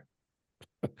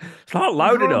 It's not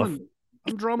loud enough.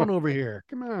 I'm drumming over here.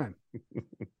 Come on.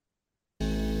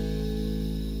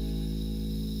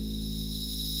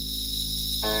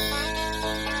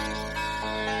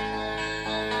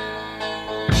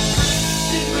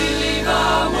 Did we leave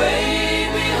our way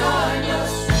behind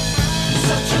us?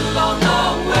 Such a long,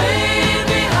 long way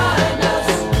behind us.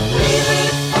 Leave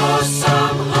it for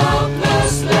some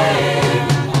hopeless lane.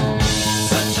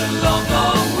 Such a long,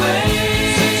 long way.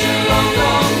 Such a long,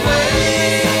 long way.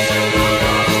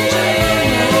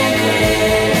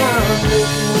 I'm looking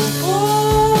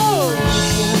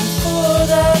for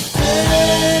that day.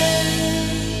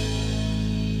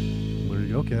 There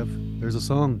you go, Kev. There's a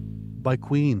song by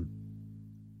Queen.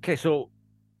 Okay, so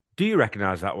do you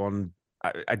recognize that one?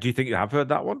 Do you think you have heard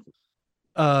that one?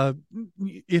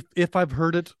 If I've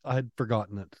heard it, I'd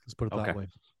forgotten it. Let's put it that way.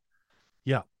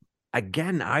 Yeah.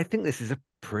 Again, I think this is a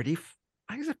pretty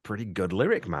good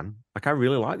lyric, man. Like I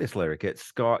really like this lyric.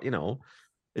 It's got,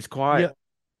 it's quite. Yeah.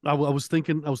 I was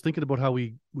thinking about how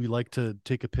we like to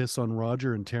take a piss on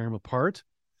Roger and tear him apart.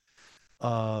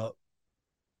 And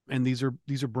these are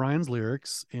Brian's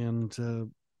lyrics,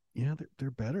 and yeah,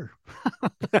 they're better.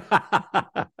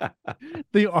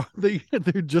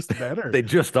 They're just better. They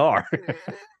just are.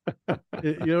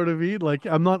 You know what I mean? Like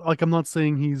I'm not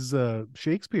saying he's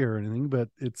Shakespeare or anything, but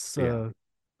it's I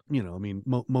mean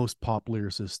most pop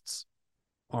lyricists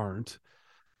aren't.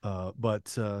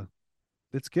 But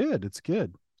it's good. It's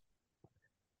good.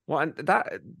 Well, and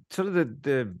that sort of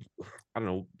the I don't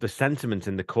know, the sentiment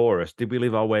in the chorus, did we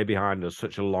leave our way behind us,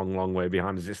 such a long, long way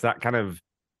behind us? It's that kind of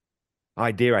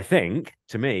idea, I think,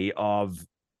 to me, of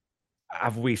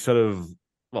have we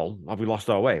lost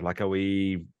our way? Like, are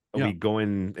we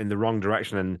going in the wrong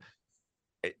direction? And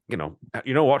you know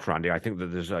what, Randy? I think that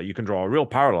there's you can draw real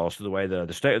parallels to the way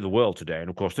the state of the world today. And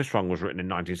of course, this song was written in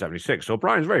 1976, so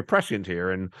Brian's very prescient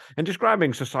here in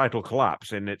describing societal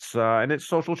collapse in its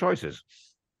social choices.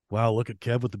 Wow, look at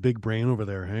Kev with the big brain over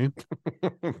there, hey?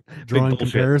 Drawing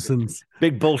comparisons.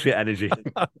 Big bullshit energy.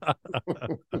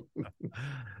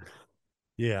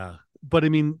 Yeah. But I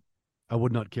mean, I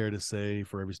would not care to say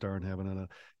for every star in heaven,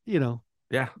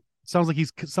 Yeah. sounds like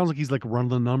he's like running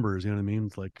the numbers. You know what I mean?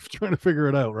 It's like trying to figure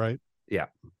it out, right? Yeah.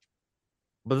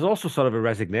 But there's also sort of a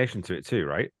resignation to it too,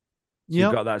 right? So Yep.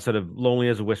 you've got that sort of lonely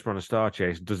as a whisper on a star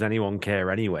chase. Does anyone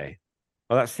care anyway?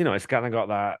 Well, that's, it's kind of got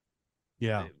that.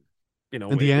 Yeah.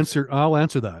 And the answer, I'll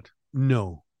answer that.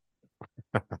 No.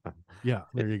 Yeah,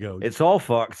 there you go. It's all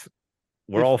fucked.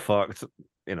 We're all fucked.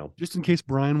 Just in case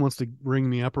Brian wants to ring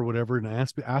me up or whatever and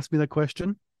ask me that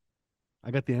question,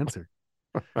 I got the answer.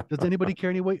 Does anybody care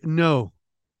anyway? No.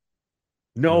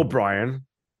 No, Brian.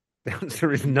 The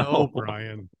answer is no. No,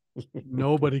 Brian.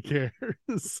 Nobody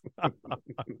cares.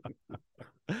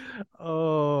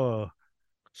 Oh.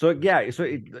 So yeah,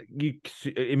 you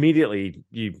immediately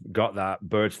you got that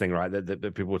Birds thing right that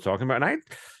people were talking about, and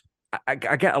I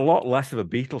get a lot less of a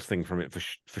Beatles thing from it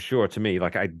for sure. To me,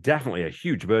 like I definitely a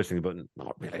huge Birds thing, but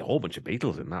not really a whole bunch of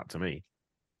Beatles in that to me.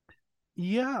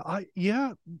 Yeah,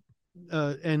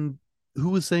 and who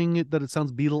was saying it that it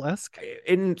sounds Beatle-esque?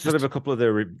 In sort of a couple of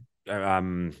the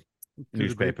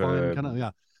newspaper kind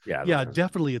of, yeah,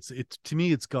 definitely. It's to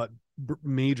me, it's got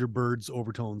major Birds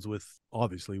overtones with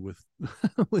obviously with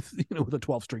with a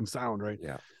 12-string sound, right?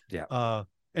 Yeah.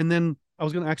 And then I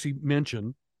was going to actually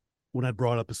mention when I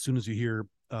brought up as soon as you hear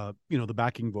the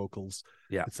backing vocals,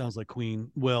 it sounds like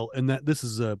Queen. Well, and that this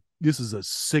is a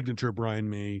signature Brian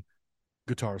May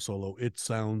guitar solo. It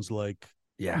sounds like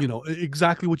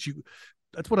exactly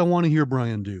that's what I want to hear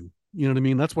Brian do. You know what I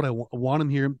mean? That's what I want him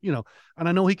here. And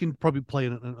I know he can probably play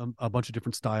in a bunch of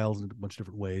different styles and a bunch of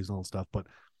different ways and all that stuff. But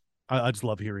I just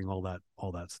love hearing all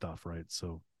that stuff, right?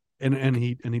 So, and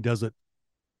he does it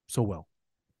so well.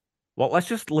 Well, let's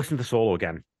just listen to the solo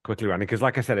again quickly, Randy, because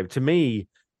like I said, to me,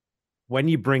 when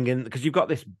you bring in, because you've got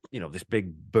this, this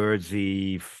big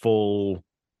birdsy full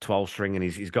 12-string, and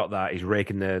he's got that, he's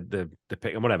raking the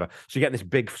pick and whatever. So you get this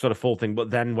big sort of full thing, but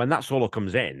then when that solo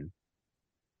comes in,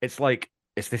 it's like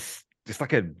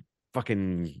a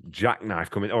fucking jackknife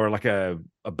coming, or like a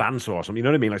bandsaw or something. You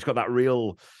know what I mean? Like it's got that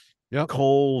real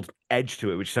cold edge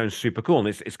to it, which sounds super cool. And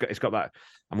it's got that.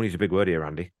 I'm gonna use a big word here,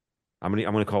 Andy. I'm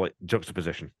gonna call it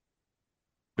juxtaposition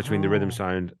between the rhythm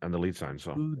sound and the lead sound.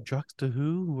 So juxta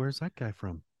who? Where's that guy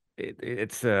from?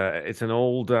 It's an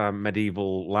old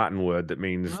medieval Latin word that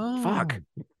means fuck.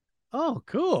 Oh,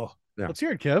 cool. Yeah. Let's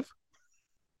hear it, Kev.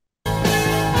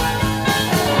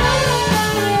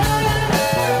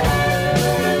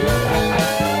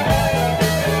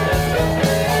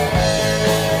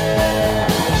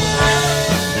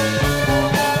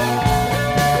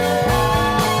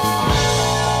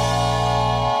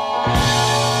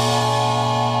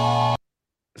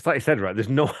 It's like you said, right? There's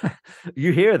no,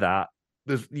 you hear that,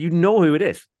 you know who it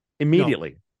is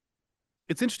immediately. No.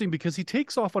 It's interesting because he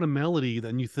takes off on a melody,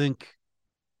 then you think,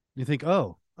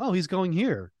 oh, he's going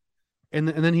here, and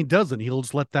then he doesn't. He'll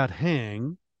just let that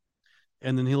hang,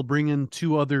 and then he'll bring in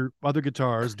two other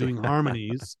guitars doing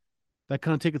harmonies that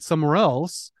kind of take it somewhere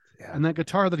else, and that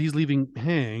guitar that he's leaving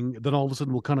hang, then all of a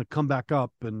sudden will kind of come back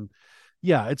up, and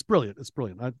it's brilliant. It's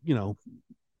brilliant.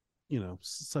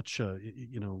 Such a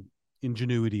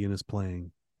ingenuity in his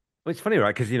playing. Well, it's funny,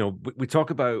 right? Because we talk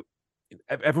about,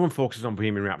 everyone focuses on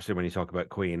Bohemian Rhapsody when you talk about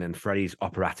Queen and Freddie's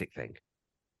operatic thing,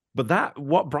 but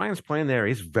what Brian's playing there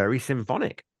is very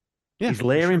symphonic. Yeah, he's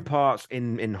layering parts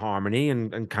in harmony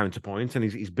and counterpoint, and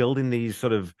he's building these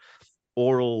sort of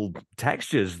oral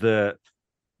textures.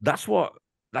 That's what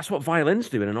violins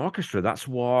do in an orchestra. That's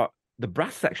what the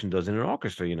brass section does in an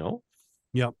orchestra.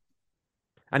 Yep.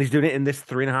 And he's doing it in this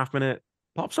 3.5-minute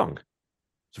pop song.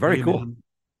 It's very cool. Man.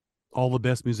 All the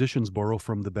best musicians borrow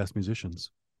from the best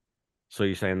musicians. So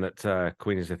you're saying that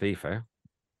Queen is a thief, eh?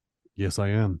 Yes, I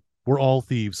am. We're all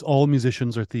thieves. All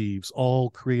musicians are thieves.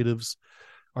 All creatives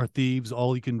are thieves.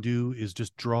 All you can do is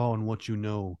just draw on what you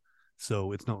know.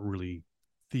 So it's not really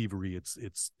thievery.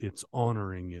 It's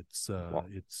honoring. It's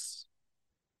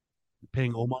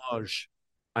paying homage.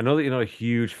 I know that you're not a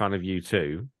huge fan of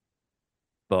U2,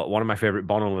 but one of my favorite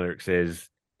Bono lyrics is,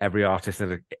 Every artist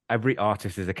is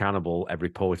a cannibal. Every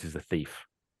poet is a thief.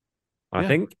 I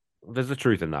think there's a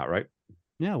truth in that, right?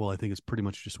 Yeah, well, I think it's pretty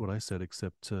much just what I said,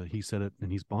 except he said it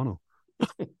and he's Bono.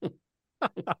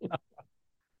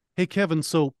 Hey, Kevin,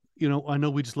 so, I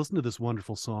know we just listened to this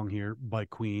wonderful song here by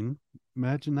Queen.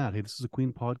 Imagine that. Hey, this is a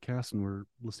Queen podcast and we're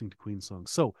listening to Queen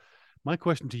songs. So my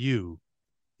question to you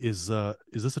is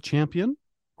this a champion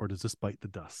or does this bite the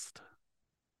dust?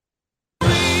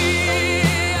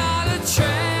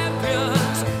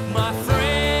 Champions, my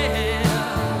friend.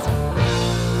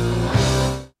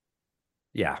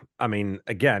 Yeah, I mean,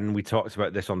 again, we talked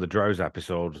about this on the Droz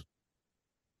episode.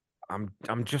 I'm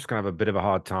just gonna have a bit of a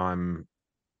hard time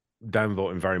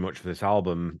downvoting very much for this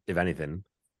album, if anything.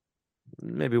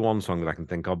 maybe one song that I can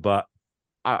think of, but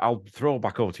I'll throw it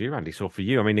back over to you, Randy. So for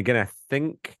you, I mean, again, I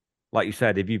think, like you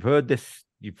said, if you've heard this,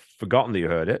 you've forgotten that you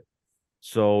heard it.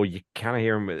 So you kind of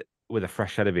hear them with a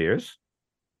fresh set of ears.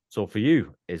 So for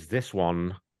you, is this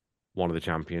one of the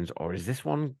champions, or is this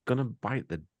one gonna bite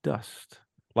the dust?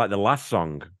 Like the last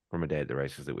song from A Day at the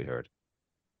Races that we heard.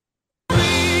 We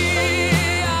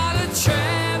are the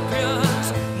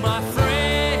champions, my friends.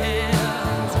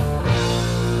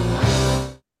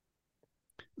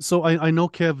 So I know,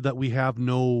 Kev, that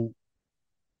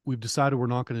we've decided we're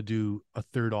not going to do a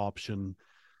third option.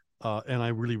 And I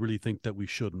really think that we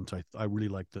shouldn't. I really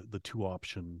like the two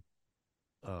option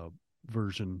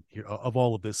version here of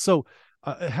all of this. So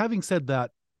having said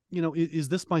that, is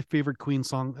this my favorite Queen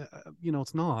song?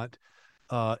 It's not.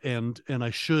 And I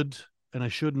should and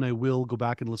I will go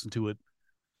back and listen to it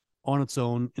on its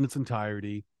own in its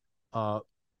entirety.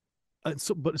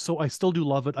 So I still do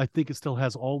love it. I think it still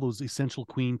has all those essential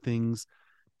Queen things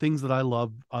that I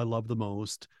love the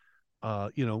most.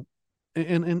 And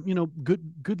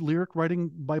good lyric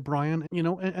writing by Brian,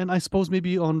 and I suppose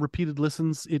maybe on repeated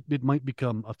listens it might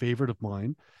become a favorite of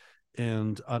mine.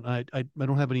 And I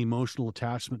don't have any emotional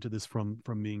attachment to this from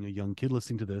being a young kid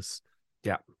listening to this.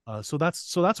 Yeah. So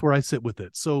that's where I sit with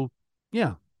it. So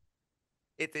yeah.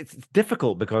 It's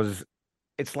difficult because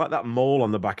it's like that mole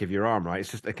on the back of your arm, right?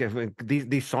 It's just like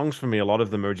these songs for me, a lot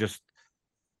of them are just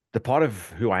the part of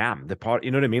who I am, the part,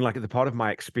 you know what I mean? Like the part of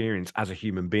my experience as a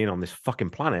human being on this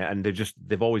fucking planet. And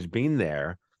they've always been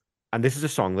there. And this is a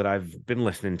song that I've been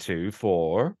listening to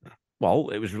for, well,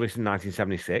 it was released in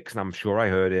 1976, and I'm sure I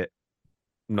heard it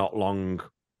not long.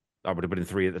 I would have been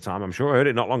 3 at the time. I'm sure I heard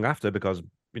it not long after because,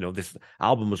 this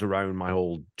album was around my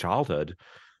whole childhood.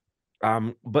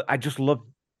 But I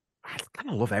kind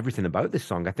of love everything about this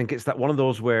song. I think it's that one of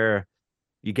those where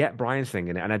you get Brian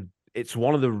singing it, and it's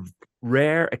one of the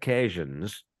rare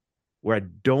occasions where I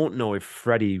don't know if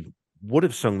Freddie would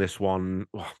have sung this one.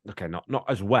 Okay, not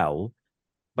as well,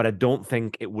 but I don't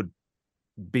think it would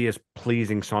be as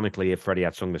pleasing sonically if Freddie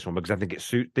had sung this one, because I think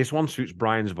this one suits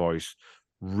Brian's voice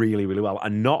really, really well,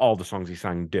 and not all the songs he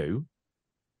sang do.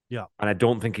 Yeah, and I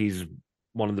don't think he's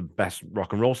one of the best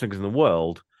rock and roll singers in the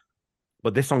world,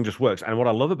 but this song just works. And what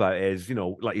I love about it is,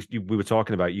 like we were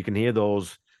talking about, you can hear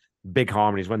those big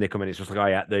harmonies when they come in. It's just like, oh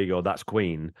yeah, there you go, that's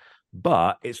Queen.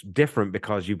 But it's different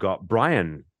because you've got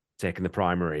Brian taking the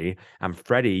primary, and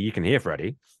Freddie, you can hear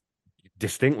Freddie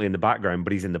distinctly in the background,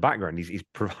 but he's in the background. He's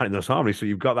providing those harmonies. So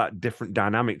you've got that different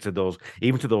dynamic to those,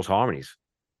 even to those harmonies.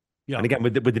 Yeah. And again,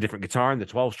 with the different guitar and the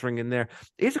 12-string in there.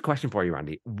 Here's a question for you,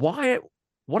 Randy. What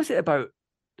is it about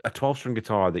a 12-string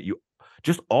guitar that you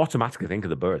just automatically think of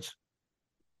the Byrds?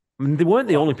 I mean, they weren't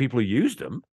the only people who used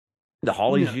them. The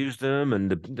Hollies used them, and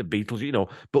the Beatles,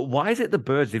 But why is it the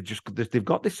Byrds? They've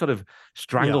got this sort of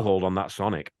stranglehold on that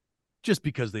sonic. Just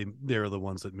because they're the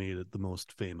ones that made it the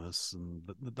most famous, and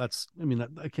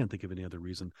I can't think of any other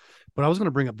reason. But I was going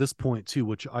to bring up this point too,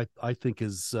 which I think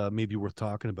is maybe worth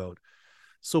talking about.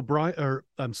 So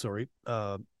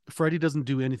Freddie doesn't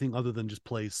do anything other than just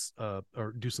play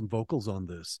or do some vocals on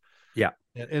this. Yeah.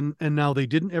 And now they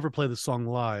didn't ever play the song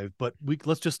live, but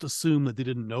let's just assume that they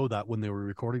didn't know that when they were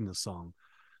recording this song.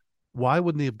 Why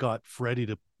wouldn't they have got Freddie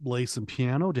to lay some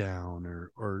piano down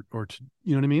or to,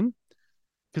 you know what I mean?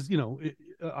 Because,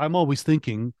 I'm always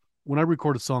thinking when I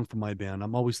record a song for my band,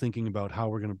 I'm always thinking about how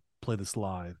we're going to play this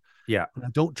live. Yeah. And I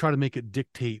don't try to make it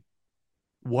dictate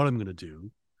what I'm going to do,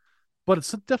 but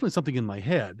it's definitely something in my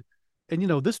head. And,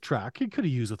 this track, he could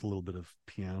have used with a little bit of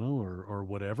piano or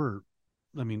whatever.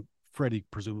 I mean, Freddie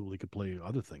presumably could play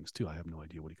other things too. I have no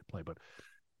idea what he could play, but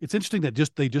it's interesting that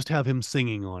they just have him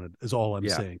singing on it is all I'm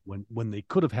saying, when they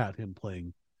could have had him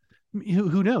playing.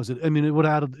 Who knows? I mean, it would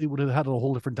have had a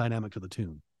whole different dynamic to the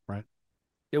tune, right?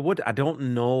 It would. I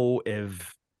don't know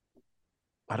if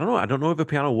a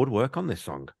piano would work on this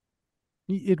song.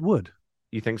 It would.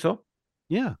 You think so?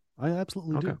 Yeah, I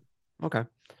absolutely do. Okay.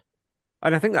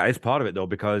 And I think that is part of it though,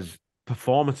 because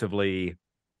performatively,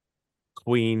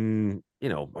 Queen,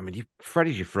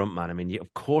 Freddie's your front man. I mean,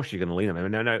 of course you're going to lean on him.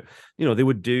 Now, they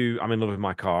would do "I'm in Love with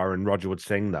My Car," and Roger would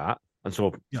sing that, and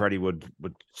so Freddie would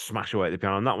smash away at the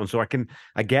piano on that one. So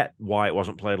I get why it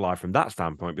wasn't played live from that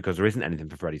standpoint, because there isn't anything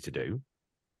for Freddie to do.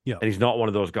 Yeah, and he's not one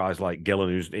of those guys like Ian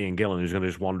Gillan, who's going to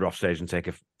just wander off stage and take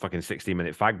a fucking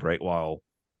 16-minute fag break while,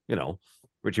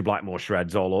 Richie Blackmore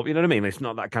shreds all over. You know what I mean? It's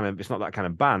not that kind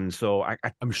of band. So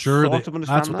I'm sure that's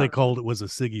what they called it, was a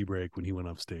ciggy break when he went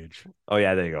off stage. Oh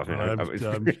yeah, there you go.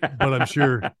 But I'm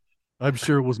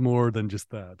sure it was more than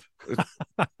just that.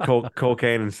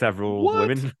 Cocaine and several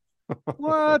women.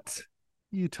 What?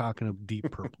 You talking of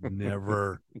Deep Purple?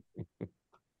 Never.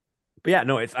 But yeah,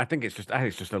 no, I think it's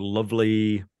just a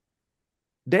lovely.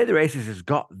 Day of the Races has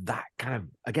got that kind of,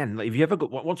 again, like if you ever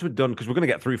got, once we're done, because we're going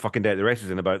to get through fucking Day of the Races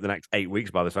in about the next 8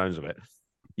 weeks by the sounds of it.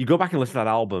 You go back and listen to that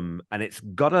album, and it's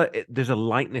got there's a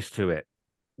lightness to it.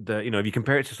 If you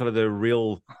compare it to sort of the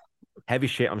real heavy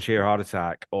shit on Sheer Heart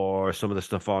Attack or some of the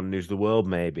stuff on News of the World,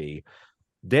 maybe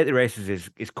Day of the Races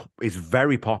is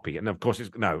very poppy, and of course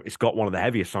it's got one of the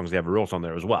heaviest songs they ever wrote on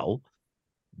there as well.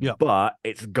 Yeah, but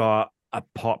it's got a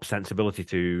pop sensibility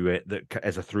to it that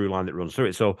as a through line that runs through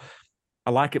it. So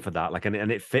I like it for that. Like, and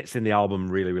it fits in the album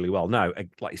really, really well. Now,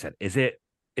 like you said, is it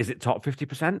top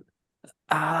 50%?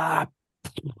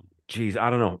 Geez, I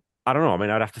don't know. I mean,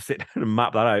 I'd have to sit down and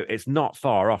map that out. It's not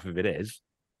far off if it is.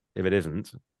 If it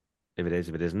isn't. If it is,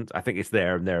 if it isn't. I think it's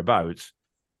there and thereabouts.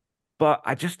 But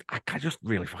I just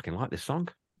really fucking like this song.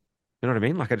 You know what I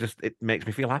mean? Like, it makes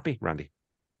me feel happy, Randy.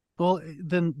 Well,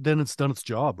 then it's done its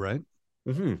job, right?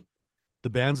 Mm-hmm. The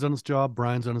band's done its job.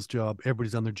 Brian's done his job.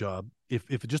 Everybody's done their job. If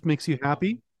it just makes you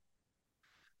happy,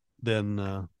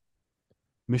 then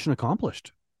mission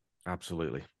accomplished.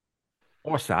 Absolutely.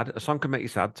 Or sad. A song can make you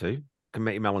sad too. Can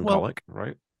make you melancholic,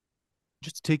 right?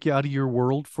 Just take you out of your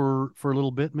world for a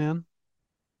little bit, man.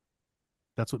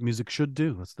 That's what music should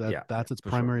do. That's its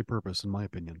primary purpose, in my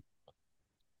opinion.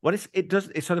 Well,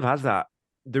 it sort of has that.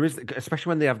 There is,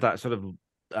 especially when they have that sort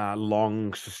of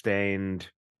long sustained.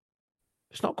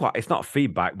 It's not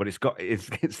feedback, but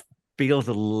it feels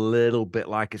a little bit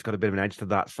like it's got a bit of an edge to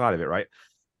that side of it, right?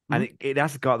 Mm-hmm. And it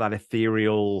has got that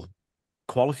ethereal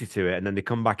quality to it, and then they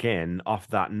come back in off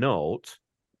that note.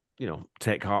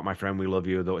 Take heart, my friend, we love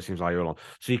you, though it seems like you're alone.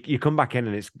 So you come back in,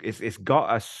 and it's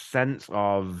got a sense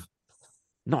of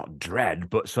not dread,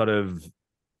 but sort of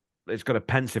it's got a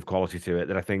pensive quality to it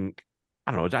that I think.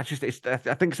 I don't know. I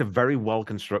think it's a very well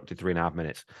constructed 3.5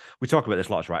 minutes. We talk about this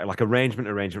lots, right? Like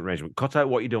arrangement. Cut out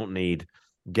what you don't need.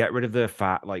 Get rid of the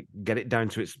fat. Like get it down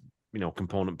to its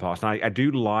component parts. And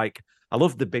I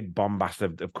love the big bombast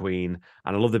of Queen,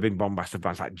 and I love the big bombast of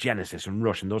bands like Genesis and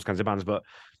Rush and those kinds of bands. But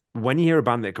when you hear a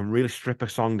band that can really strip a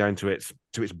song down to its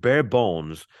bare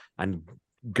bones and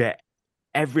get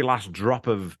every last drop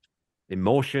of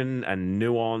emotion and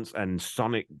nuance and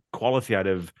sonic quality out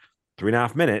of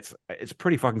 3.5 minutes, it's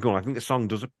pretty fucking cool. I think the song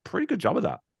does a pretty good job of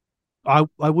that. I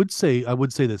would say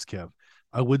this, Kev.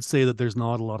 I would say that there's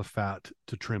not a lot of fat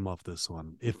to trim off this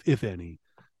one, if any.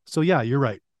 So yeah, you're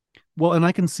right. Well, and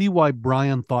I can see why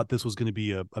Brian thought this was going to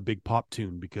be a big pop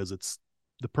tune, because it's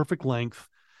the perfect length.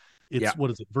 It's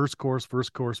what is it? Verse, chorus, verse,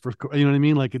 chorus, verse, chorus. You know what I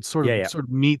mean? Like it sort of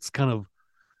meets kind of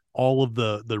all of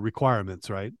the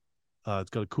requirements, right? It's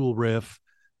got a cool riff,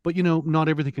 but not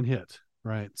everything can hit,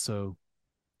 right? So.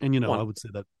 And I would say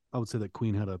that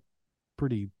Queen had a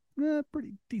pretty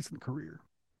decent career,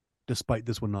 despite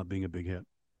this one not being a big hit.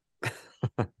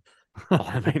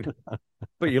 I mean,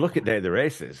 but you look at Day of the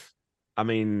Races. I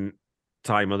mean,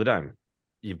 Tie Your Mother Down.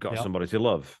 You've got Somebody to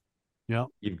Love. Yeah.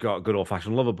 You've got Good Old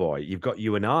Fashioned Lover Boy. You've got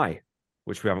You and I,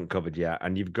 which we haven't covered yet,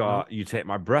 and you've got You Take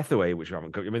My Breath Away, which we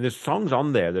haven't covered. I mean, there's songs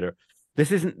on there that are.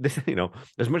 This isn't this.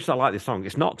 As much as I like this song,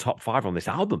 it's not top 5 on this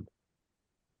album,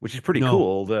 which is pretty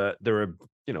cool. That there are.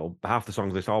 Half the songs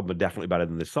of this album are definitely better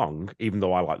than this song, even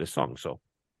though I like this song. So,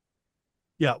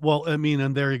 yeah, well, I mean,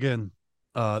 and there again,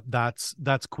 that's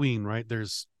Queen, right?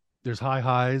 There's high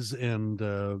highs and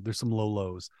there's some low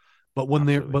lows, but when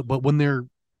when they're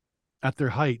at their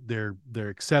height, they're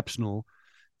exceptional,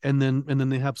 and then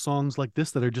they have songs like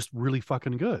this that are just really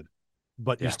fucking good,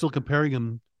 but you're still comparing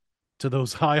them to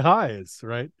those high highs,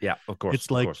 right? Yeah, of course.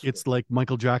 It's like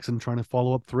Michael Jackson trying to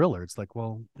follow up Thriller. It's like,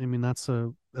 well, I mean, that's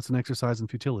an exercise in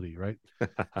futility, right?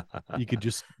 you could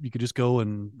just go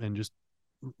and just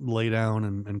lay down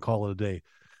and call it a day.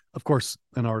 Of course,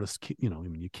 an artist, I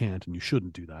mean, you can't and you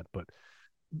shouldn't do that,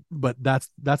 but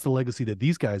that's the legacy that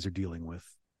these guys are dealing with.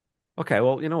 Okay,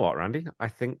 well, you know what, Randy? I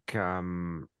think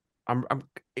you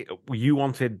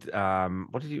wanted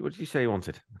what did you say you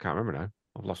wanted? I can't remember now.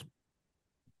 I've lost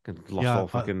all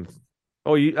fucking.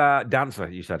 You Dancer,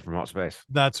 you said, from Hot Space.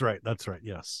 That's right.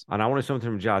 Yes. And I wanted something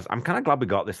from Jazz. I'm kind of glad we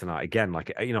got this tonight again.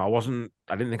 Like, I didn't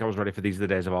think I was ready for These Are the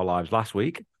Days of Our Lives last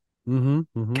week. Kind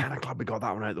of glad we got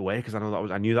that one out of the way, because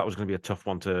I knew that was going to be a tough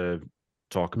one to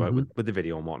talk about with the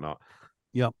video and whatnot.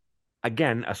 Yep.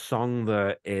 Again, a song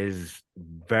that is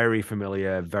very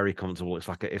familiar, very comfortable. It's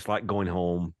like going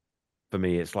home for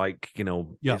me. It's like,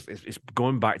 it's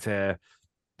going back to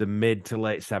the mid to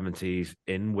late 70s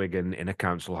in Wigan, in a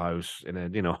council house, in a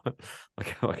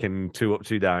like in 2 Up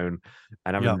 2 Down,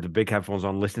 and having the big headphones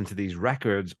on, listening to these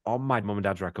records on my mum and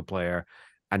dad's record player,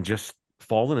 and just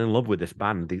falling in love with this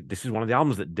band. This is one of the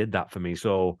albums that did that for me.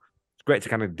 So it's great to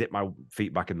kind of dip my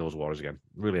feet back in those waters again.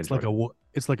 Really enjoyed it.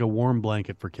 It's like a warm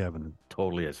blanket for Kevin.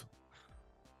 Totally is.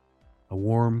 A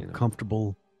warm,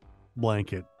 comfortable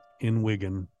blanket in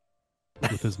Wigan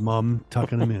with his mom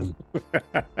tucking him in,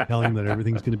 telling him that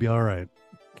everything's going to be all right.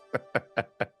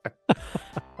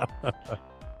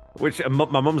 Which my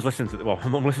mum's listening to. Well, my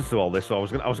mum listens to all this, so I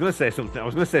was gonna say something. I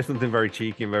was gonna say something very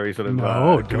cheeky and very sort of.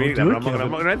 No, don't do it, I'm not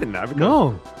gonna anything now.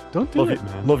 No, don't do it,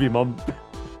 man. Love you, mum.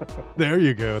 There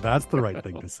you go. That's the right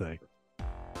thing to say.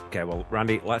 Okay, well,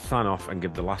 Randy, let's sign off and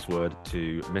give the last word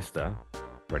to Mr.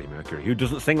 Freddie Mercury, who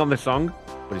doesn't sing on this song,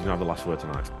 but he's gonna have the last word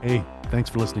tonight. Hey, thanks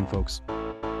for listening, folks.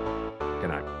 Good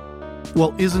night.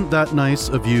 Well, isn't that nice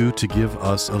of you to give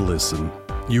us a listen?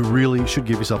 You really should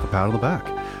give yourself a pat on the back.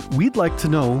 We'd like to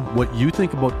know what you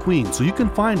think about Queen, so you can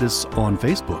find us on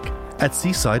Facebook at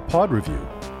Seaside Pod Review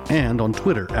and on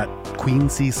Twitter at Queen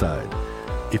Seaside.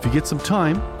 If you get some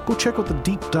time, go check out the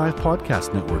Deep Dive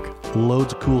Podcast Network.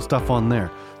 Loads of cool stuff on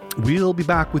there. We'll be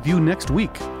back with you next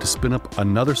week to spin up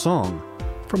another song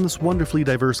from this wonderfully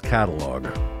diverse catalog.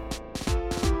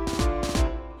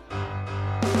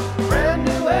 Brand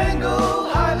new angle,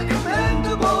 highly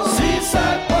commendable.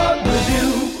 Seaside Pod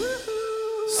Review.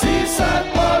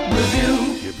 Seaside Pod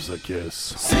Review. Give us a kiss.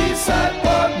 Seaside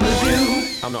Pod Review.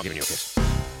 I'm not giving you a kiss.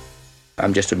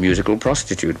 I'm just a musical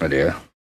prostitute, my dear.